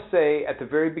 I want to say at the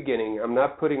very beginning, I'm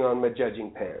not putting on my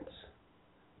judging pants.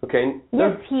 Okay?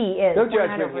 Yes, he is. No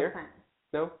judgment 100%. here.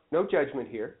 No judgment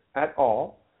here at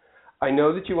all. I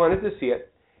know that you wanted to see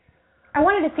it. I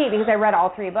wanted to see it because I read all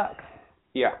 3 books.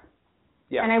 Yeah.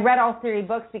 Yeah. And I read all 3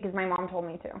 books because my mom told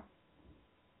me to.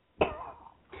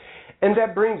 And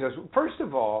that brings us, first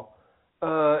of all,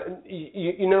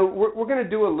 you know, we're going to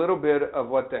do a little bit of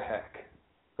what the heck,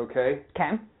 okay?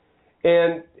 Okay.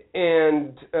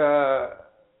 And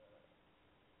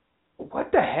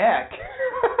what the heck?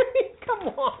 Come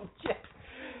on, Jeff.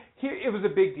 Here, it was a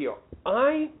big deal.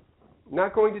 I'm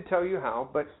not going to tell you how,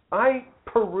 but I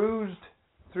perused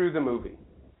through the movie.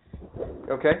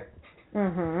 Okay?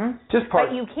 Mm-hmm. Just part.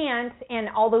 But you can't, and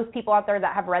all those people out there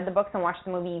that have read the books and watched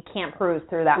the movie, you can't peruse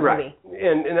through that movie.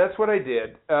 And that's what I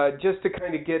did, just to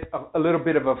kind of get a little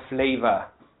bit of a flavor,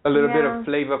 a little bit of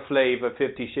flavor of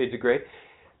 50 Shades of Grey.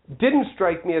 Didn't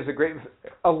strike me as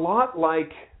a lot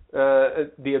like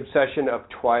the obsession of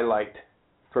Twilight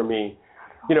for me.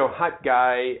 You know, hot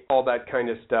guy, all that kind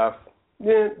of stuff.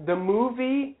 The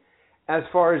movie, as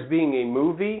far as being a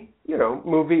movie,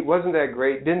 wasn't that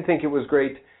great. Didn't think it was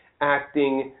great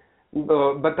acting,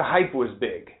 but the hype was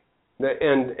big.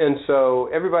 And so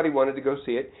everybody wanted to go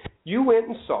see it. You went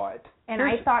and saw it. And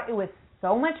I thought it was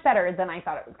so much better than I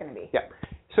thought it was going to be. Yeah.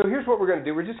 So here's what we're going to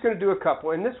do. We're just going to do a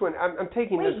couple. And this one, I'm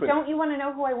taking this one. Wait, don't you want to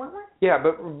know who I went with? Yeah,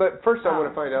 but first I want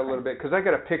to find out a little bit, because I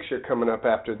got a picture coming up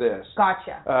after this.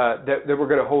 Gotcha. That we're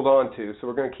going to hold on to. So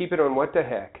we're going to keep it on What the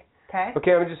Heck. Okay.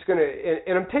 Okay, I'm just going to,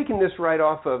 and I'm taking this right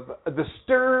off of the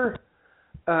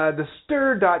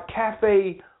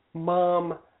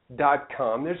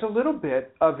stir.cafemom.com. There's a little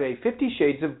bit of a 50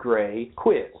 Shades of Grey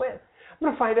quiz. I'm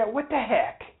going to find out what the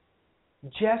heck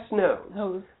Jess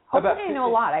knows. Hopefully I know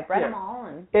a lot. I've read them all.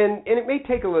 And it may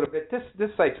take a little bit.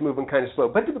 This site's moving kind of slow.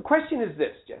 But the question is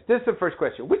this, Jess. This is the first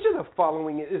question. Which of the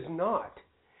following is not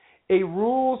a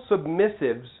rule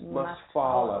submissives must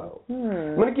follow?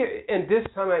 I'm going to give, and this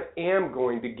time I am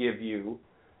going to give you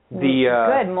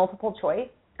the... Good. Multiple choice.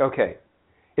 Okay.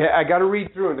 Yeah, I got to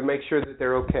read through them to make sure that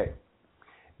they're okay.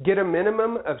 Get a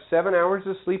minimum of 7 hours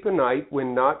of sleep a night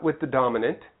when not with the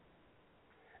dominant.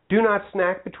 Do not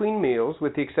snack between meals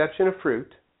with the exception of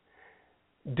fruit.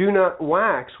 Do not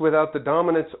wax without the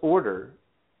dominant's order,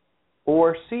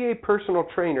 or see a personal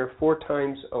trainer 4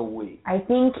 times a week. I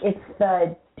think it's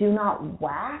the do not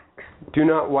wax. Do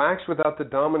not wax without the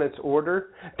dominant's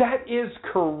order. That is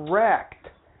correct.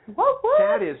 What?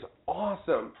 That is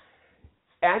awesome.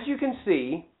 As you can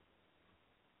see,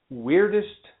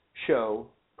 weirdest show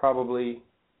probably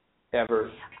ever.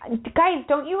 Guys,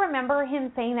 don't you remember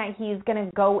him saying that he's going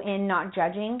to go in not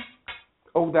judging?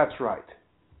 Oh, that's right.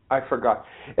 I forgot.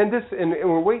 And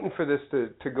we're waiting for this to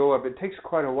go up. It takes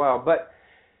quite a while, but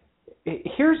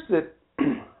here's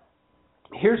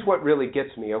what really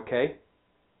gets me, okay?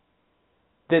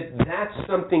 That's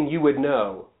something you would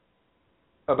know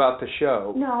about the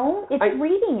show. No, it's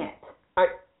reading it.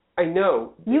 I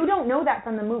know. You don't know that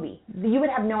from the movie. You would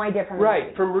have no idea from the movie.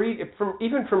 Right, from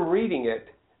reading it,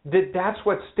 that's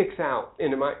what sticks out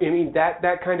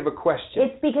that kind of a question.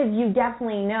 It's because you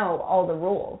definitely know all the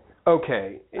rules.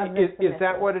 Okay. Is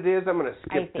that what it is? I'm going to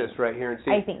skip this right here and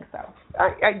see. I think so.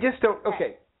 I just don't.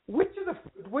 Okay. Which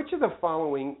of the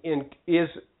following is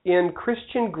in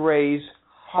Christian Gray's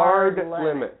Hard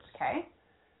Limits? Okay.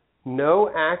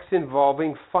 No acts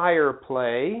involving fire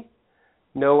play.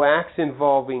 No acts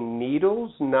involving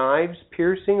needles, knives,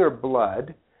 piercing, or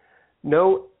blood.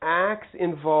 No acts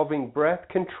involving breath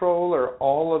control or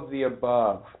all of the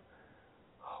above.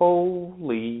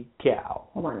 Holy cow.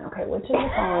 Hold on, okay, which is the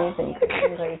following thing? I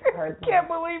can't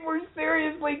believe we're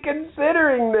seriously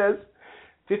considering this.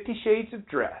 50 Shades of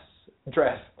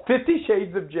 50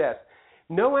 Shades of Jess.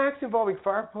 No acts involving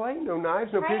fire play, no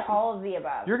knives, no piercing. Try all of the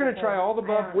above. You're going to try all the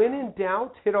above. When in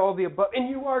doubt, hit all the above. And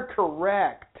you are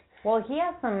correct. Well, he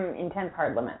has some intense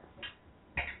hard limits.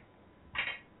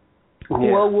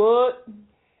 Yeah. Well, what?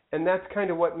 And that's kind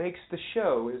of what makes the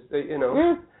show, is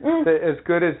as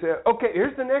good as... okay,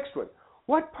 here's the next one.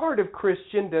 What part of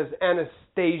Christian does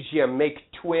Anastasia make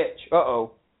twitch?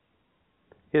 Uh-oh.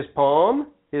 His palm,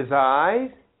 his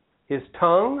eyes, his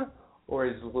tongue, or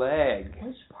his leg?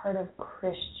 Which part of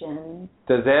Christian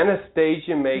does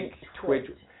Anastasia make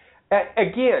twitch?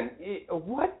 Again,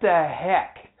 what the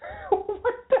heck?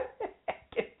 What the heck?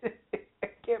 I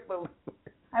can't believe it.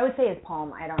 I would say his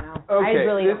palm. I don't know. Okay, I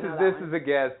really don't know this is a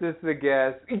guess. This is a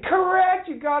guess. Correct.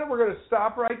 You got it. We're going to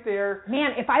stop right there.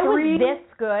 Man, if I was this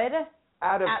good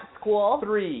out of at school,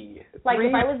 if I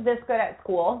was this good at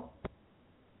school,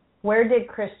 where did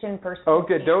Christian first?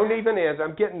 Okay, don't even answer.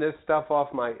 I'm getting this stuff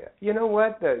off my. You know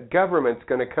what? The government's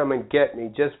going to come and get me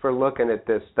just for looking at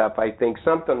this stuff. I think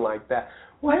something like that.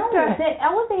 What the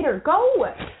elevator? Go.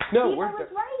 No, I was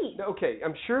right. Okay,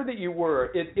 I'm sure that you were.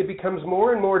 It becomes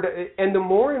more and more, and the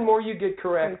more and more you get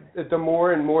correct, the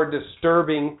more and more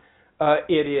disturbing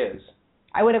it is.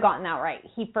 I would have gotten that right.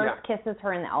 He first kisses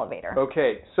her in the elevator.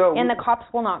 Okay, so... And the cops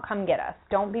will not come get us.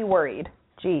 Don't be worried.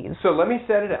 Jeez. So let me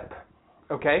set it up,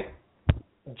 okay?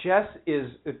 Jess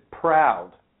is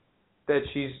proud that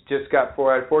she's just got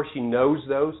 4 out of 4. She knows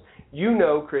those. You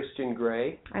know Christian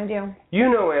Grey. I do.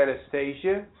 You know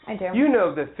Anastasia. I do. You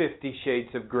know the 50 Shades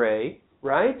of Grey,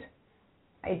 right?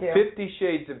 I do. 50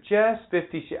 Shades of Jess,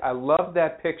 50 Shades. I love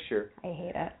that picture. I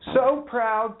hate it. So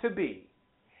proud to be.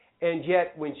 And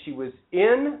yet, when she was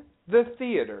in the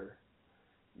theater,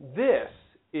 this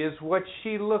is what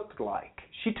she looked like.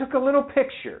 She took a little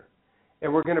picture,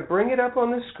 and we're going to bring it up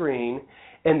on the screen,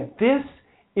 and this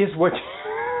is what...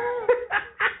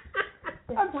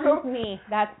 That's me.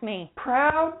 That's me.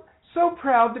 Proud, so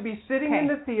proud to be sitting in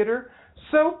the theater,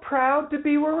 so proud to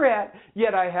be where we're at,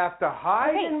 yet I have to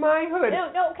hide in my hood.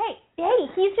 No, okay. Hey,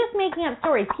 he's just making up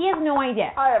stories. He has no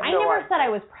idea. I never said I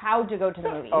was proud to go to the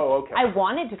movies. Oh, okay. I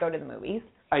wanted to go to the movies.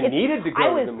 I needed to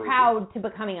go to the movies. I was proud to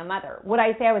becoming a mother. Would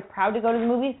I say I was proud to go to the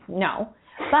movies? No.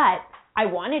 But I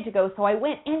wanted to go, so I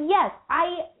went. And yes,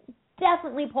 I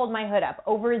definitely pulled my hood up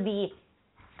over the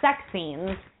sex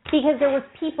scenes because there was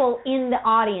people in the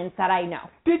audience that I know.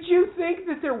 Did you think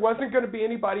that there wasn't going to be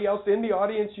anybody else in the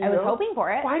audience you know? I was hoping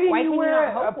for it. Why didn't you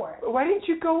not hope for it? Why didn't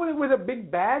you go with a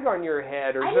big bag on your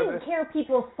head? Or I didn't care if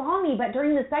people saw me, but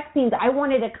during the sex scenes, I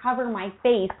wanted to cover my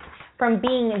face from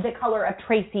being the color of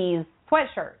Tracy's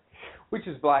sweatshirt. Which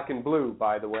is black and blue,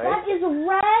 by the way. That is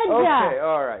red. Okay,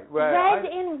 all right. Well, red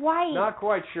and white. Not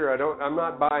quite sure. I'm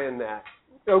not buying that.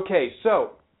 Okay,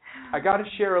 so I got to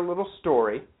share a little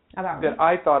story that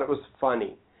I thought it was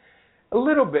funny. A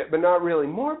little bit, but not really.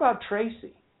 More about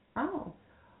Tracy. Oh.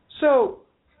 So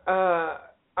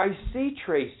I see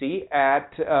Tracy at,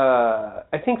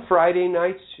 I think, Friday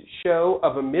night's show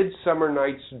of A Midsummer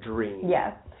Night's Dream.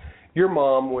 Yes. Your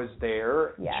mom was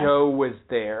there. Yes. Joe was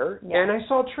there. Yes. And I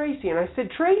saw Tracy, and I said,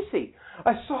 Tracy,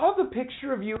 I saw the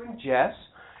picture of you and Jess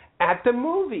at the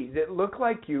movie that looked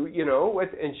like you, you know.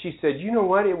 And she said, you know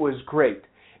what, it was great.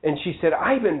 And she said,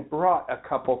 I even brought a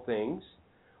couple things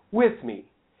with me.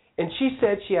 And she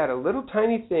said she had a little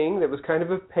tiny thing that was kind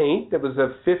of a paint that was of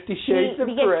 50 Shades of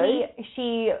Grey.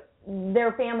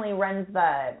 Their family runs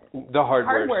the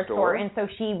hardware store, and so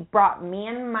she brought me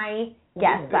and my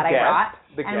guest that I brought,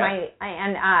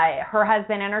 and her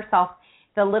husband and herself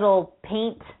the little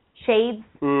paint shades,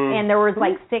 and there was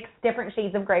like 6 different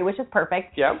shades of gray, which is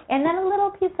perfect. Yep. And then a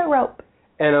little piece of rope.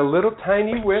 And a little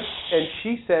tiny whip, and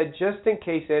she said, just in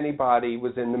case anybody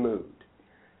was in the mood.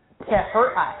 To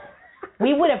hurt us.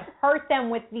 We would have hurt them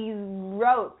with these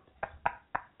ropes.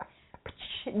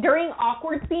 During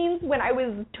awkward scenes, when I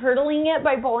was turtling it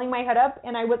by pulling my head up,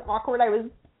 and I was awkward, I was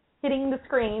hitting the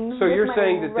screen. So you're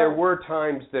saying that there were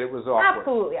times that it was awkward?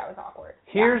 Absolutely, I was awkward.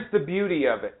 Here's the beauty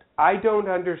of it. I don't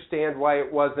understand why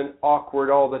it wasn't awkward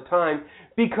all the time,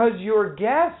 because your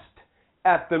guest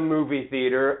at the movie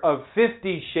theater of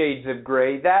 50 Shades of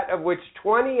Grey, that of which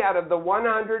 20 out of the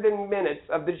 100 minutes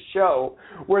of the show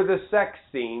were the sex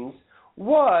scenes,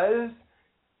 was,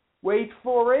 wait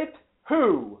for it,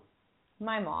 who?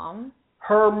 My mom.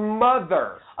 Her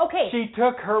mother. Okay. She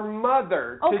took her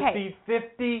mother to see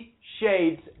 50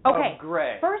 Shades of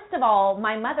Grey. First of all,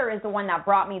 my mother is the one that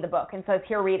brought me the book and says,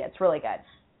 here, read it. It's really good.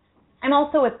 I'm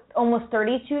also an almost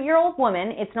 32-year-old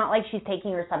woman. It's not like she's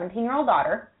taking her 17-year-old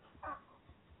daughter.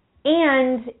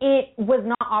 And it was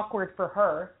not awkward for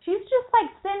her. She's just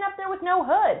like sitting up there with no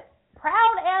hood.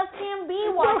 Proud as can be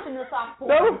watching the soft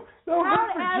porn. No Proud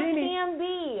hood for as Jeannie. can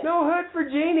be. No hood for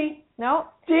Jeannie.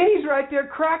 No. Jeannie's right there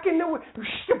cracking the whip.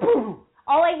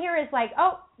 All I hear is like,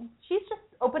 oh, she's just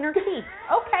opened her teeth.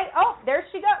 Okay, oh, there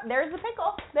she goes. There's the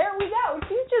pickle. There we go.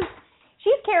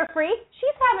 She's carefree.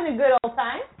 She's having a good old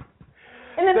time.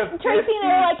 And then Tracy and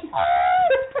I are like, did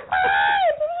he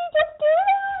just do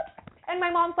that? And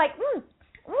my mom's like,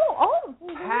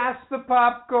 Pass the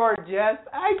popcorn, Jess.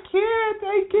 I can't.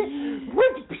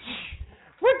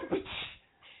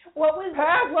 What was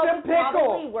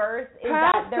probably worse is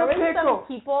that there was some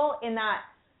people in that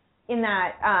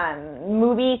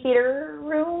movie theater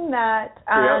room that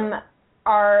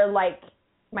are like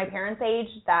my parents' age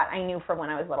that I knew from when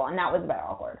I was little, and that was a bit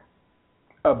awkward.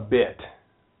 A bit.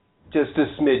 Just a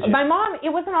smidgen. My mom, it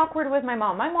wasn't awkward with my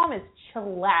mom. My mom is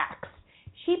chillaxed.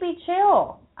 She'd be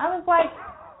chill. I was like,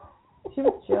 she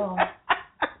was chill.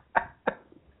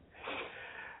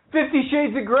 50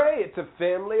 Shades of Grey, it's a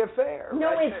family affair. No,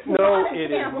 right? it's not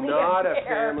it is not a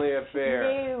family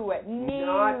affair. No.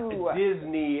 Not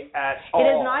Disney at all. It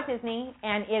is not Disney,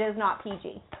 and it is not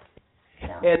PG.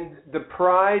 No. And the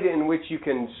pride in which you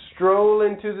can stroll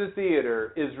into the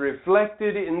theater is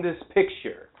reflected in this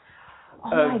picture.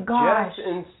 Oh my gosh.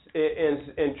 Jess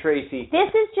and Tracy. This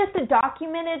is just a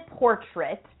documented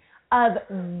portrait of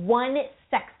one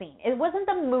sex scene. It wasn't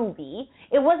the movie.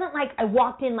 It wasn't like I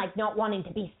walked in like not wanting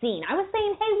to be seen. I was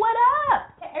saying, hey, what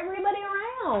up to everybody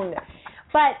around.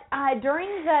 But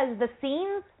during the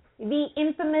scenes, the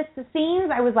infamous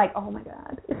scenes, I was like, oh my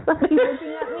God, is somebody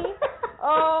looking at me?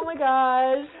 Oh my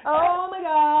gosh. Oh my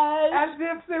gosh. As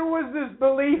if there was this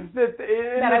belief that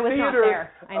in that the I was theater, not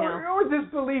there. I know. Or this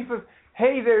belief of,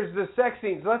 hey, there's the sex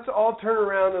scenes. Let's all turn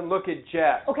around and look at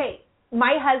Jess. Okay,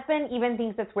 my husband even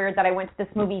thinks it's weird that I went to this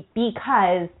movie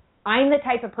because I'm the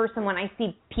type of person when I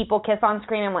see people kiss on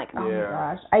screen, I'm like, oh my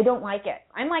gosh, I don't like it.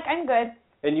 I'm like, I'm good.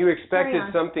 And you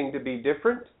expected something to be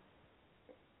different?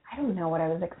 I don't know what I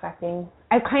was expecting.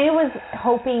 I kind of was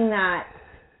hoping that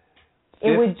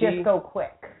it would just go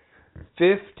quick.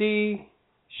 50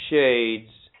 Shades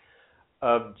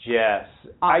of Jess.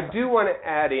 Awesome. I do want to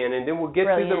add in, and then we'll get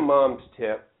to the mom's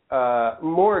tip.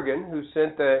 Morgan, who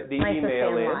sent the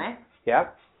email in. Yeah.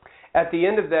 At the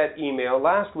end of that email,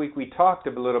 last week we talked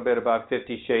a little bit about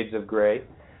 50 Shades of Grey,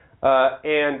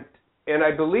 and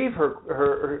I believe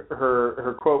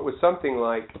her quote was something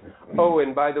like, "Oh,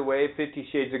 and by the way, 50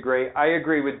 Shades of Grey, I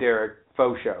agree with Derek.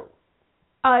 Faux show."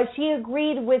 She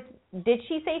agreed with. Did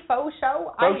she say faux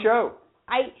show? Faux show.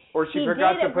 Or she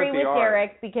forgot to put the R. She did agree with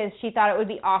Derek because she thought it would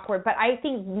be awkward, but I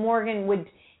think Morgan would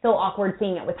feel awkward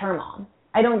seeing it with her mom.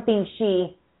 I don't think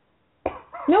she.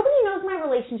 Nobody knows my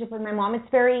relationship with my mom. It's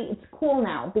cool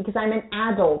now because I'm an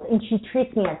adult and she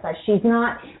treats me as such. She's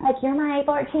not like, you're my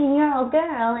 14-year-old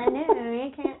girl and no,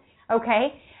 you can't.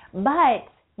 Okay? But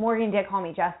Morgan did call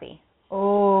me Jessie.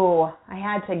 Oh, I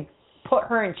had to put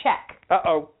her in check.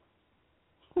 Uh-oh.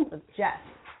 It's Jess.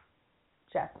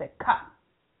 Jessica.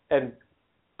 And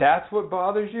that's what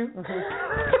bothers you?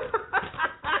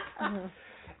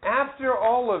 After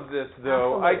all of this,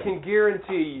 though, Absolutely. I can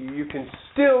guarantee you can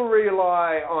still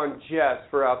rely on Jess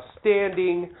for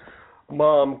outstanding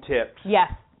mom tips.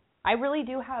 Yes. I really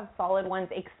do have solid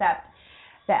ones, except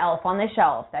the elf on the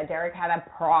shelf that Derek had a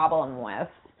problem with.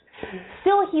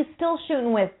 He's still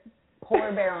shooting with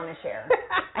polar bear on a chair.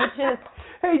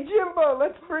 Hey, Jimbo,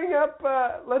 let's bring up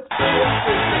the mom tips.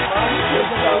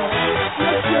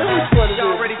 Let's hear which one it is.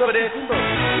 Y'all ready for this?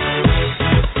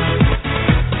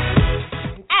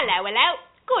 Hello.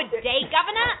 Good day,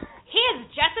 Governor. Here's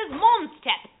Jess's mom's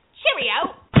tip. Cheerio.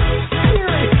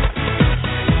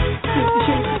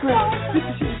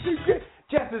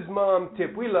 Jess's mom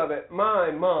tip. We love it. My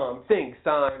mom thinks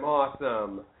I'm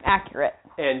awesome. Accurate.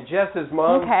 And Jess's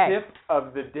mom tip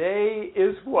of the day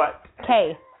is what?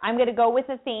 Okay, I'm going to go with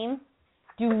a theme.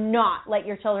 Do not let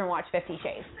your children watch 50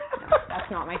 Shades. No,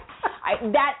 that's not my...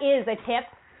 that is a tip,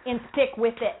 and stick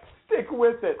with it. Stick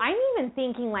with it. I'm even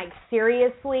thinking, like,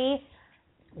 seriously...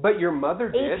 But your mother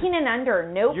did. 18 and under.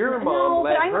 Nope. Your mom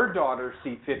let her daughter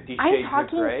see 50 Shades of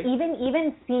Grey. I'm talking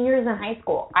even seniors in high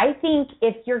school. I think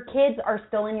if your kids are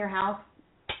still in your house,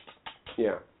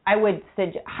 I would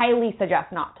highly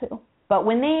suggest not to. But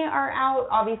when they are out,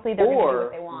 obviously they're going to do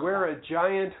what they want. Or wear a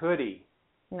giant hoodie.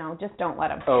 No, just don't let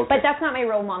them. Okay. But that's not my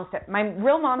real mom's tip. My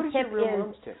real mom's tip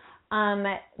is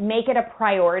make it a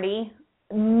priority.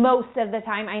 Most of the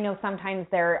time, I know sometimes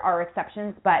there are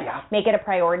exceptions, but make it a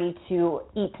priority to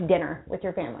eat dinner with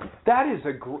your family. That is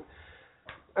again,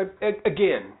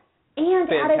 and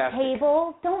fantastic. At a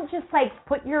table, don't just like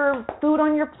put your food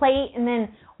on your plate and then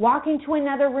walk into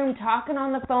another room talking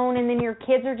on the phone, and then your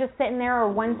kids are just sitting there,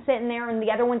 or one's sitting there and the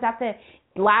other one's at the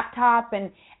laptop. And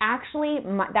actually,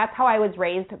 that's how I was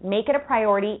raised. Make it a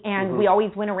priority, and we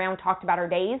always went around, talked about our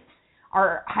days,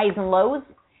 our highs and lows.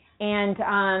 And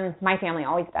my family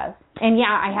always does. And,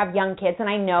 I have young kids, and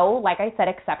I know, like I said,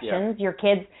 exceptions. Your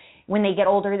kids, when they get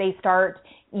older, they start,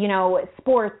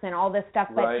 sports and all this stuff.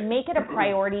 But make it a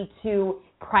priority to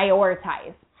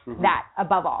prioritize that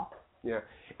above all. Yeah,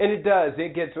 and it does.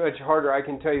 It gets much harder. I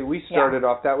can tell you, we started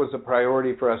off, that was a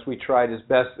priority for us. We tried as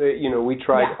best, we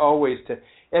tried always to,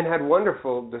 and had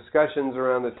wonderful discussions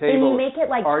around the table. And you make it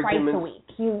like arguments. Twice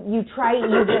a week. You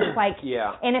just like,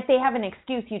 and if they have an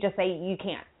excuse, you just say, you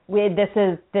can't. This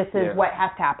is what has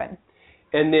to happen.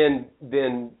 And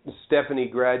then Stephanie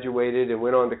graduated and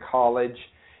went on to college,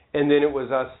 and then it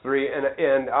was us three.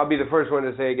 And I'll be the first one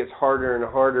to say it gets harder and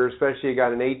harder, especially you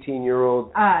got an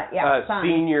 18-year-old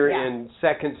senior in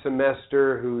second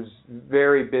semester who's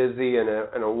very busy,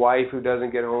 and a wife who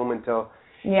doesn't get home until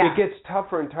it gets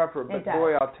tougher and tougher. But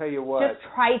boy, I'll tell you what. Just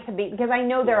try to be, because I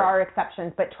know there are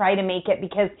exceptions, but try to make it,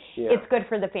 because it's good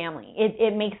for the family.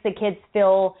 It makes the kids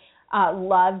feel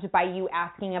loved by you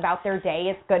asking about their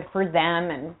day. It's good for them,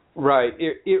 and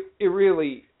it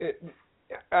really.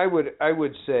 I would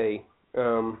say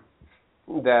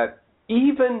that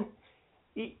even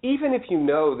if you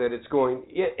know that it's going,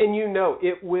 and you know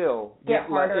it will get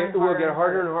harder, it will get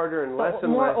harder and harder and less and less. The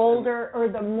more older, or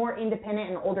the more independent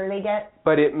and older they get.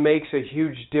 But it makes a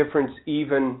huge difference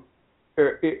even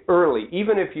early,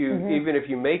 even if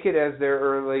you make it as they're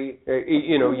early,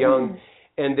 young,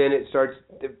 and then it starts.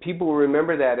 People will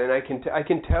remember that, and I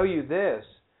can tell you this.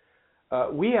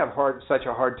 We have such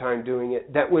a hard time doing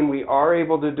it that when we are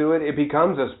able to do it, it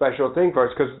becomes a special thing for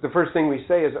us, because the first thing we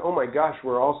say is, "Oh my gosh,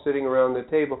 we're all sitting around the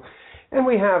table," and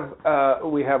we have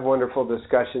wonderful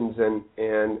discussions and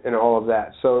all of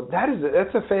that. So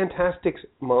that's a fantastic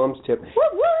mom's tip.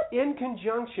 In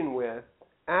conjunction with,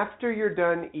 after you're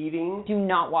done eating, do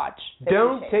not watch.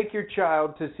 Don't take your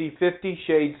child to see 50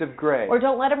 Shades of Grey, or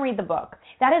don't let them read the book.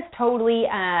 That is totally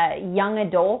young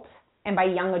adult. And by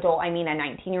young adult, I mean a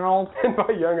 19-year-old. And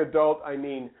by young adult, I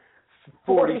mean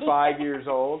 45 years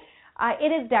old.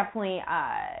 It is definitely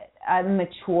a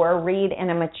mature read and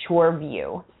a mature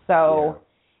view. So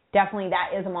definitely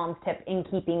that is a mom's tip in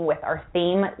keeping with our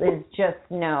theme, is just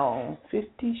no. 50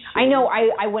 Shades. I know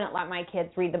I wouldn't let my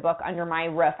kids read the book under my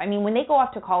roof. I mean, when they go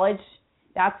off to college,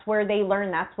 that's where they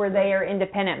learn. That's where they are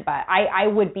independent. But I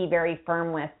would be very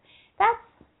firm with, that's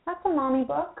a mommy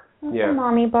book. That's a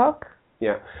mommy book.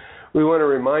 Yeah. We want to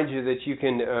remind you that you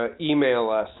can email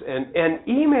us, and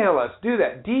email us. Do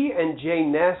that,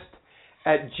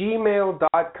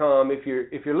 dnjnest@gmail.com. If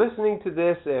you're listening to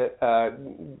this,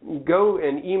 go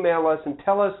and email us and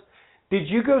tell us, did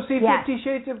you go see 50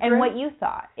 Shades of Grey? And what you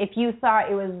thought. If you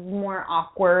thought it was more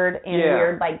awkward and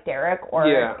weird like Derek, or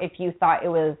if you thought it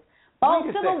was balls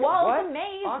to the wall,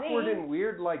 amazing. Awkward and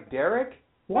weird like Derek?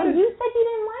 What? You said you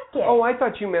didn't like it. Oh, I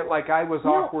thought you meant like I was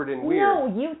awkward and weird. No,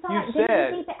 you thought. Didn't you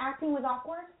think the acting was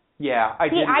awkward? Yeah, I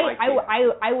didn't like it.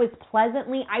 I was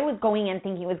going in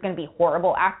thinking it was going to be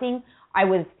horrible acting.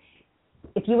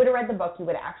 If you would have read the book, you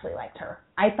would have actually liked her.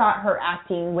 I thought her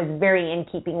acting was very in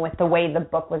keeping with the way the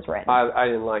book was written. I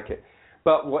didn't like it.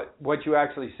 But what you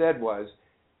actually said was,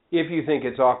 if you think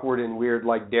it's awkward and weird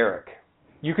like Derek,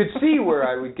 you could see where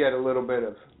I would get a little bit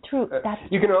of... True.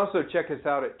 You can also check us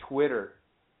out at Twitter.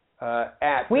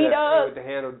 With the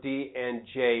handle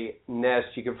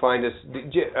DNJNest. You can find us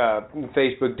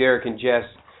Facebook, Derek and Jess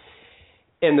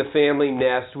and the Family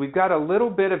Nest. We've got a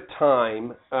little bit of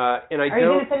time, and Are you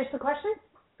going to finish the question?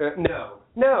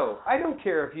 No. I don't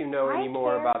care if you know any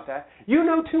more about that. You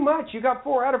know too much. You got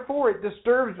 4 out of 4. It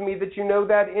disturbs me that you know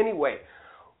that anyway.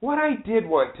 What I did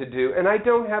want to do, and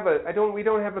we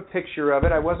don't have a picture of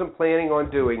it. I wasn't planning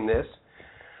on doing this,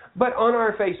 but on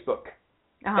our Facebook.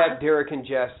 At Derek and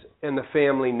Jess and the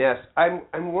Family Nest.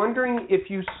 I'm wondering if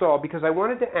you saw, because I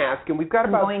wanted to ask, and we've got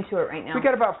I'm going to it right now. We've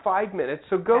got about 5 minutes,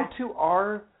 so go to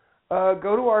our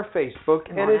Facebook,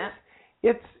 and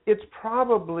it's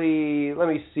probably, let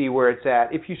me see where it's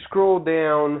at. If you scroll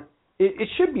down, it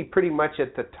should be pretty much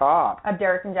at the top. Of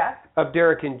Derek and Jess. Of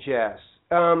Derek and Jess.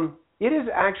 It is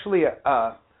actually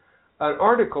an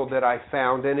article that I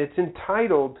found, and it's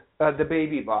entitled "The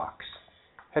Baby Box."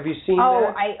 Have you seen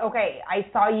that? I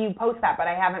saw you post that, but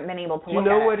I haven't been able to look at it.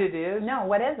 Do you know what it is? No,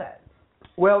 what is it?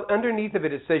 Well, underneath of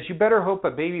it, it says, you better hope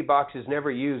a baby box is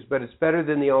never used, but it's better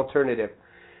than the alternative.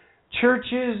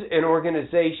 Churches and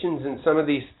organizations and some of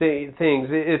these things,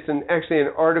 it's actually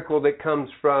an article that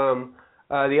comes from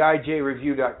the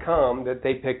IJReview.com that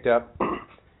they picked up.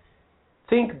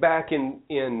 Think back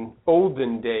in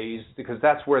olden days, because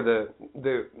that's where the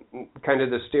kind of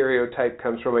the stereotype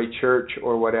comes from, a church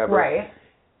or whatever. Right.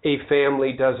 A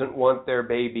family doesn't want their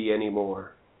baby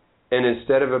anymore. And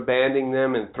instead of abandoning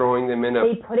them and throwing them in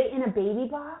They put it in a baby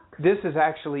box? This is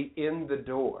actually in the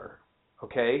door,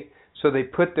 okay? So they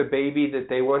put the baby that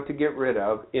they want to get rid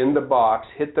of in the box,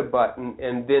 hit the button,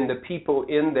 and then the people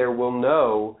in there will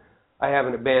know, I have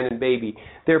an abandoned baby.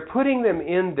 They're putting them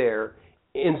in there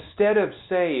instead of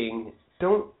saying,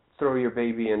 don't throw your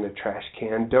baby in the trash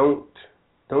can, don't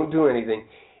do anything.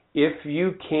 If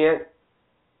you can't,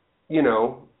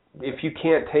 if you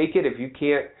can't take it, if you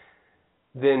can't,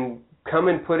 then come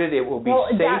and put it. It will be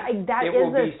safe. That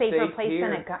is a safer place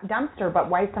than a dumpster, but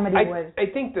why somebody would... I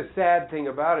think the sad thing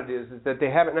about it is that they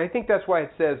haven't, and I think that's why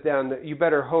it says down that you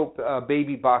better hope a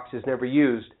baby box is never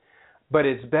used, but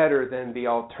it's better than the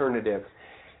alternative.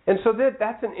 And so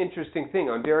that's an interesting thing.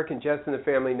 On Derek and Jess and the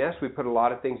Family Nest, we put a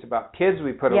lot of things about kids.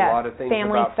 We put a lot of things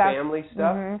about family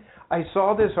stuff. Mm-hmm. I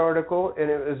saw this article, and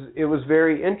it was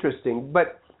very interesting,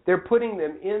 but they're putting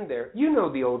them in there. You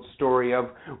know the old story of,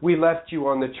 we left you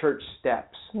on the church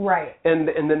steps. Right. And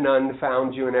the nun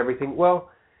found you and everything. Well,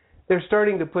 they're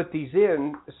starting to put these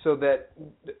in so that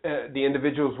the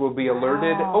individuals will be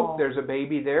alerted. Oh, there's a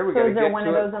baby there. We got to get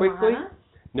to it quickly.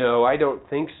 No, I don't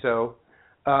think so.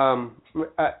 And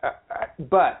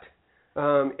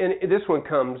this one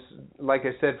comes, like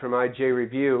I said, from IJ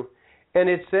Review, and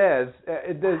it says,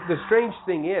 the strange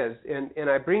thing is, and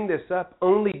I bring this up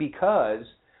only because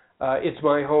it's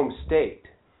my home state,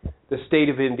 the state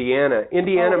of Indiana.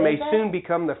 Indiana may soon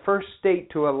become the first state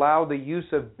to allow the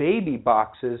use of baby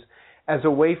boxes as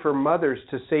a way for mothers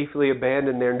to safely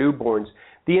abandon their newborns.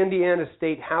 The Indiana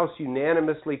State House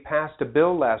unanimously passed a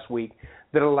bill last week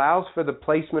that allows for the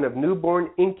placement of newborn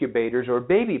incubators or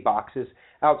baby boxes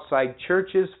outside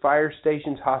churches, fire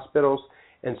stations, hospitals,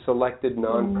 and selected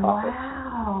nonprofits.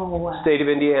 Wow. State of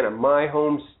Indiana, my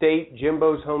home state,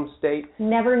 Jimbo's home state.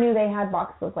 Never knew they had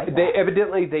boxes like that.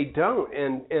 Evidently they don't,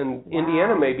 and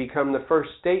Indiana may become the first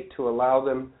state to allow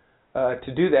them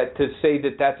to do that, to say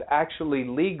that that's actually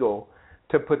legal,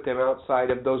 to put them outside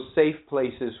of those safe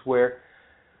places where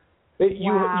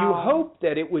you hope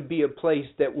that it would be a place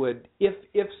that would,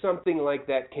 if something like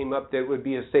that came up, that would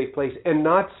be a safe place, and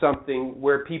not something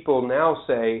where people now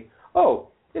say, oh,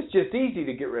 it's just easy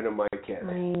to get rid of my kid.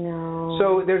 I know.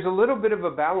 So there's a little bit of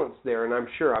a balance there, and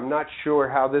I'm not sure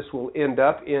how this will end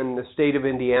up in the state of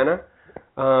Indiana.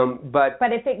 But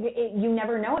if you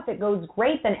never know, if it goes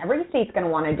great, then every state's going to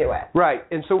want to do it. Right,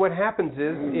 and so what happens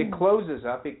is it closes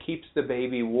up, it keeps the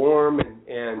baby warm,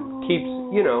 and keeps,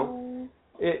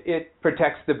 it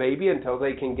protects the baby until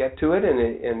they can get to it,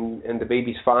 and the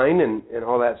baby's fine and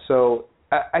all that. So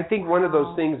I think one of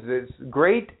those things that's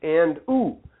great and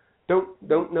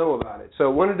don't know about it. So I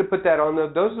wanted to put that on.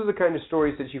 Those are the kind of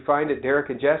stories that you find at Derek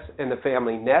and Jess and the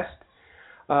Family Nest.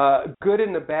 Good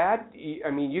and the bad.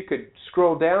 I mean, you could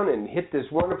scroll down and hit this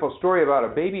wonderful story about a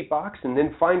baby box, and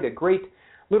then find a great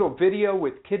little video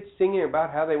with kids singing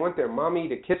about how they want their mommy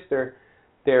to kiss their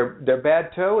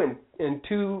bad toe, and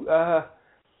two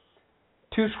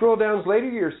scroll downs later,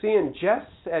 you're seeing Jess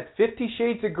at 50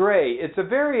 Shades of Grey. It's a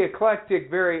very eclectic,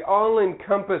 very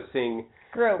all-encompassing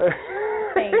group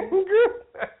thing.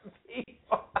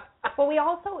 But we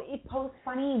also post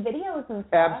funny videos and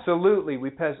stuff. Absolutely, we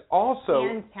post also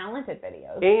and talented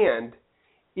videos. And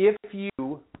if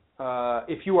you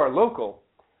are local,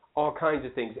 all kinds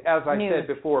of things. As I said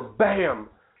before, bam,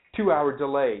 2-hour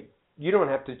delay. You don't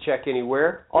have to check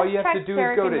anywhere. All you have to do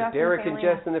is go to Derek and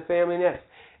Jess and the Family Nest.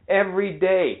 Every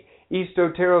day, East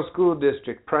Otero School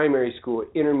District, primary school,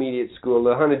 intermediate school,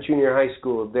 La Junta Junior High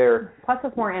School, there. Plus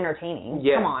it's more entertaining.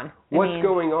 Yes. Come on. What's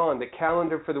going on, the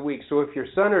calendar for the week. So if your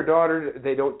son or daughter,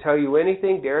 they don't tell you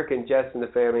anything, Derek and Jess and the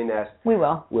Family Nest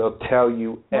will tell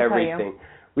you everything.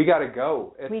 We got to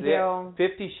go. We do.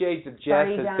 50 Shades of Jess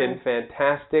has been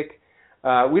fantastic.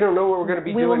 We don't know what we're going to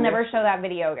be doing. We will never show that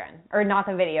video again. Or not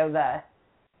the video, the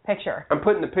picture. I'm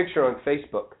putting the picture on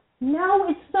Facebook. No,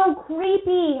 it's so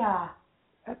creepy.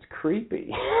 That's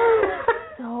creepy.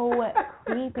 So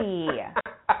creepy.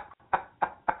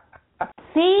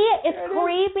 See, it's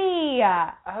creepy.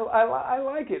 I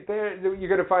like it. You're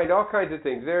going to find all kinds of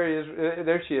things.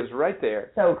 There she is, right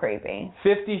there. So creepy.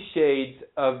 50 Shades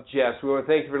of Jess. We want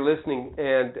to thank you for listening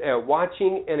and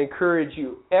watching, and encourage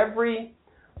you every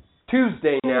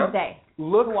Tuesday now.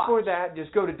 Look for that.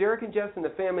 Just go to Derek and Jess and the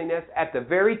Family Nest at the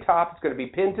very top. It's going to be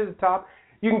pinned to the top.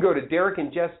 You can go to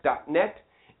derekandjess.net,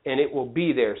 and it will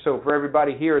be there. So for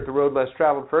everybody here at The Road Less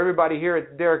Traveled, for everybody here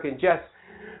at Derek and Jess,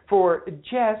 for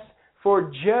Jess,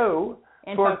 for Joe,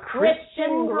 and for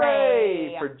Christian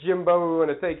Gray, for Jimbo, we want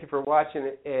to thank you for watching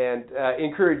it, and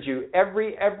encourage you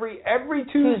every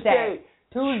Tuesday.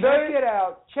 Check it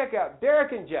out. Check out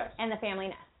Derek and Jess. And the Family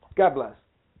Nest. God bless.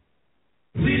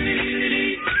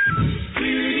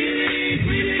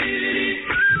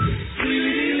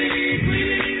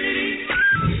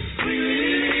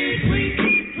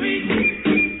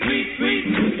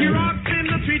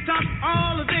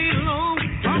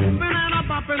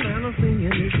 And I'm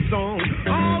singing this song.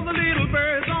 All the little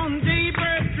birds on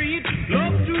Jaybird Street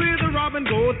love to hear the robin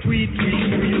go tweet, tweet,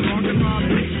 tweet. Rockin'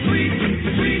 Robin, tweet,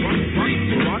 tweet,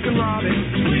 rockin' Robin,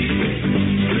 tweet,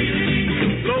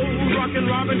 tweet. Slow rockin'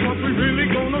 Robin, 'cause we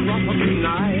really gonna rock up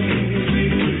tonight.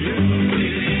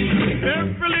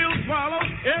 Every little swallow,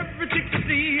 every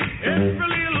chickadee, every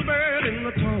little bird in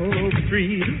the tall oak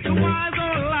tree. The wise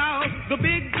or loud, the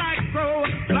big black crow,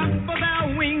 flap of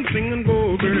their wings, sing and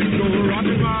go, birds go.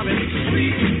 Rockin' Robin,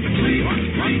 sweet, sweet,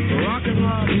 rockin'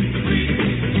 Robin, sweet,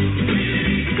 sweet.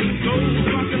 So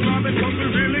rockin' Robin, 'cause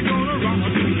we're really gonna rock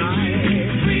tonight.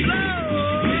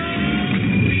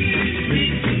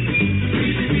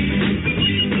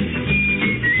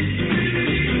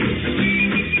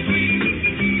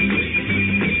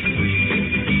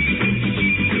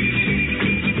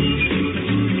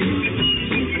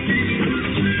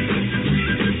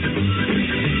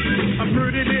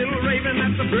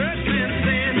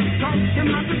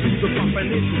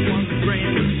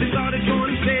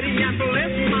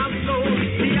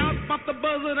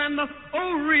 buzzard and the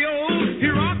Oreo. He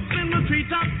rocks in the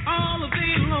treetop all the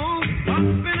day long,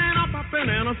 hopping and a popping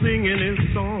and a singing his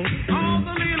song. All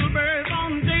the little